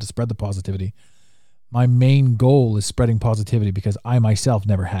much as I love to spread the positivity, my main goal is spreading positivity because I myself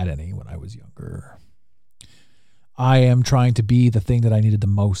never had any when I was younger. I am trying to be the thing that I needed the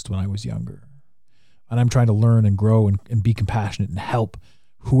most when I was younger. And I'm trying to learn and grow and be compassionate and help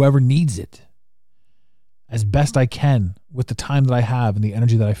whoever needs it. as best I can with the time that I have and the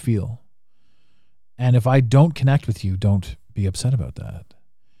energy that I feel. And if I don't connect with you, don't be upset about that.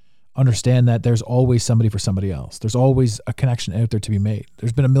 Understand that there's always somebody for somebody else. There's always a connection out there to be made.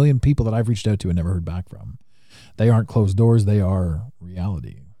 There's been a million people that I've reached out to and never heard back from. They aren't closed doors. They are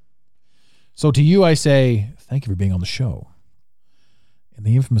reality. So to you, I say, thank you for being on the show. In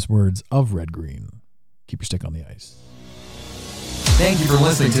the infamous words of Red Green, keep your stick on the ice. Thank you for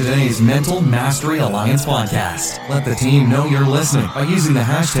listening to today's Mental Mastery Alliance podcast. Let the team know you're listening by using the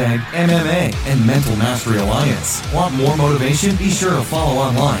hashtag MMA and Mental Mastery Alliance. Want more motivation? Be sure to follow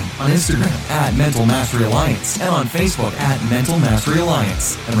online on Instagram at Mental Mastery Alliance and on Facebook at Mental Mastery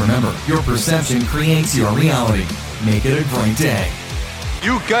Alliance. And remember, your perception creates your reality. Make it a great day.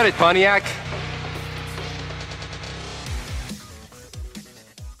 You got it, Pontiac.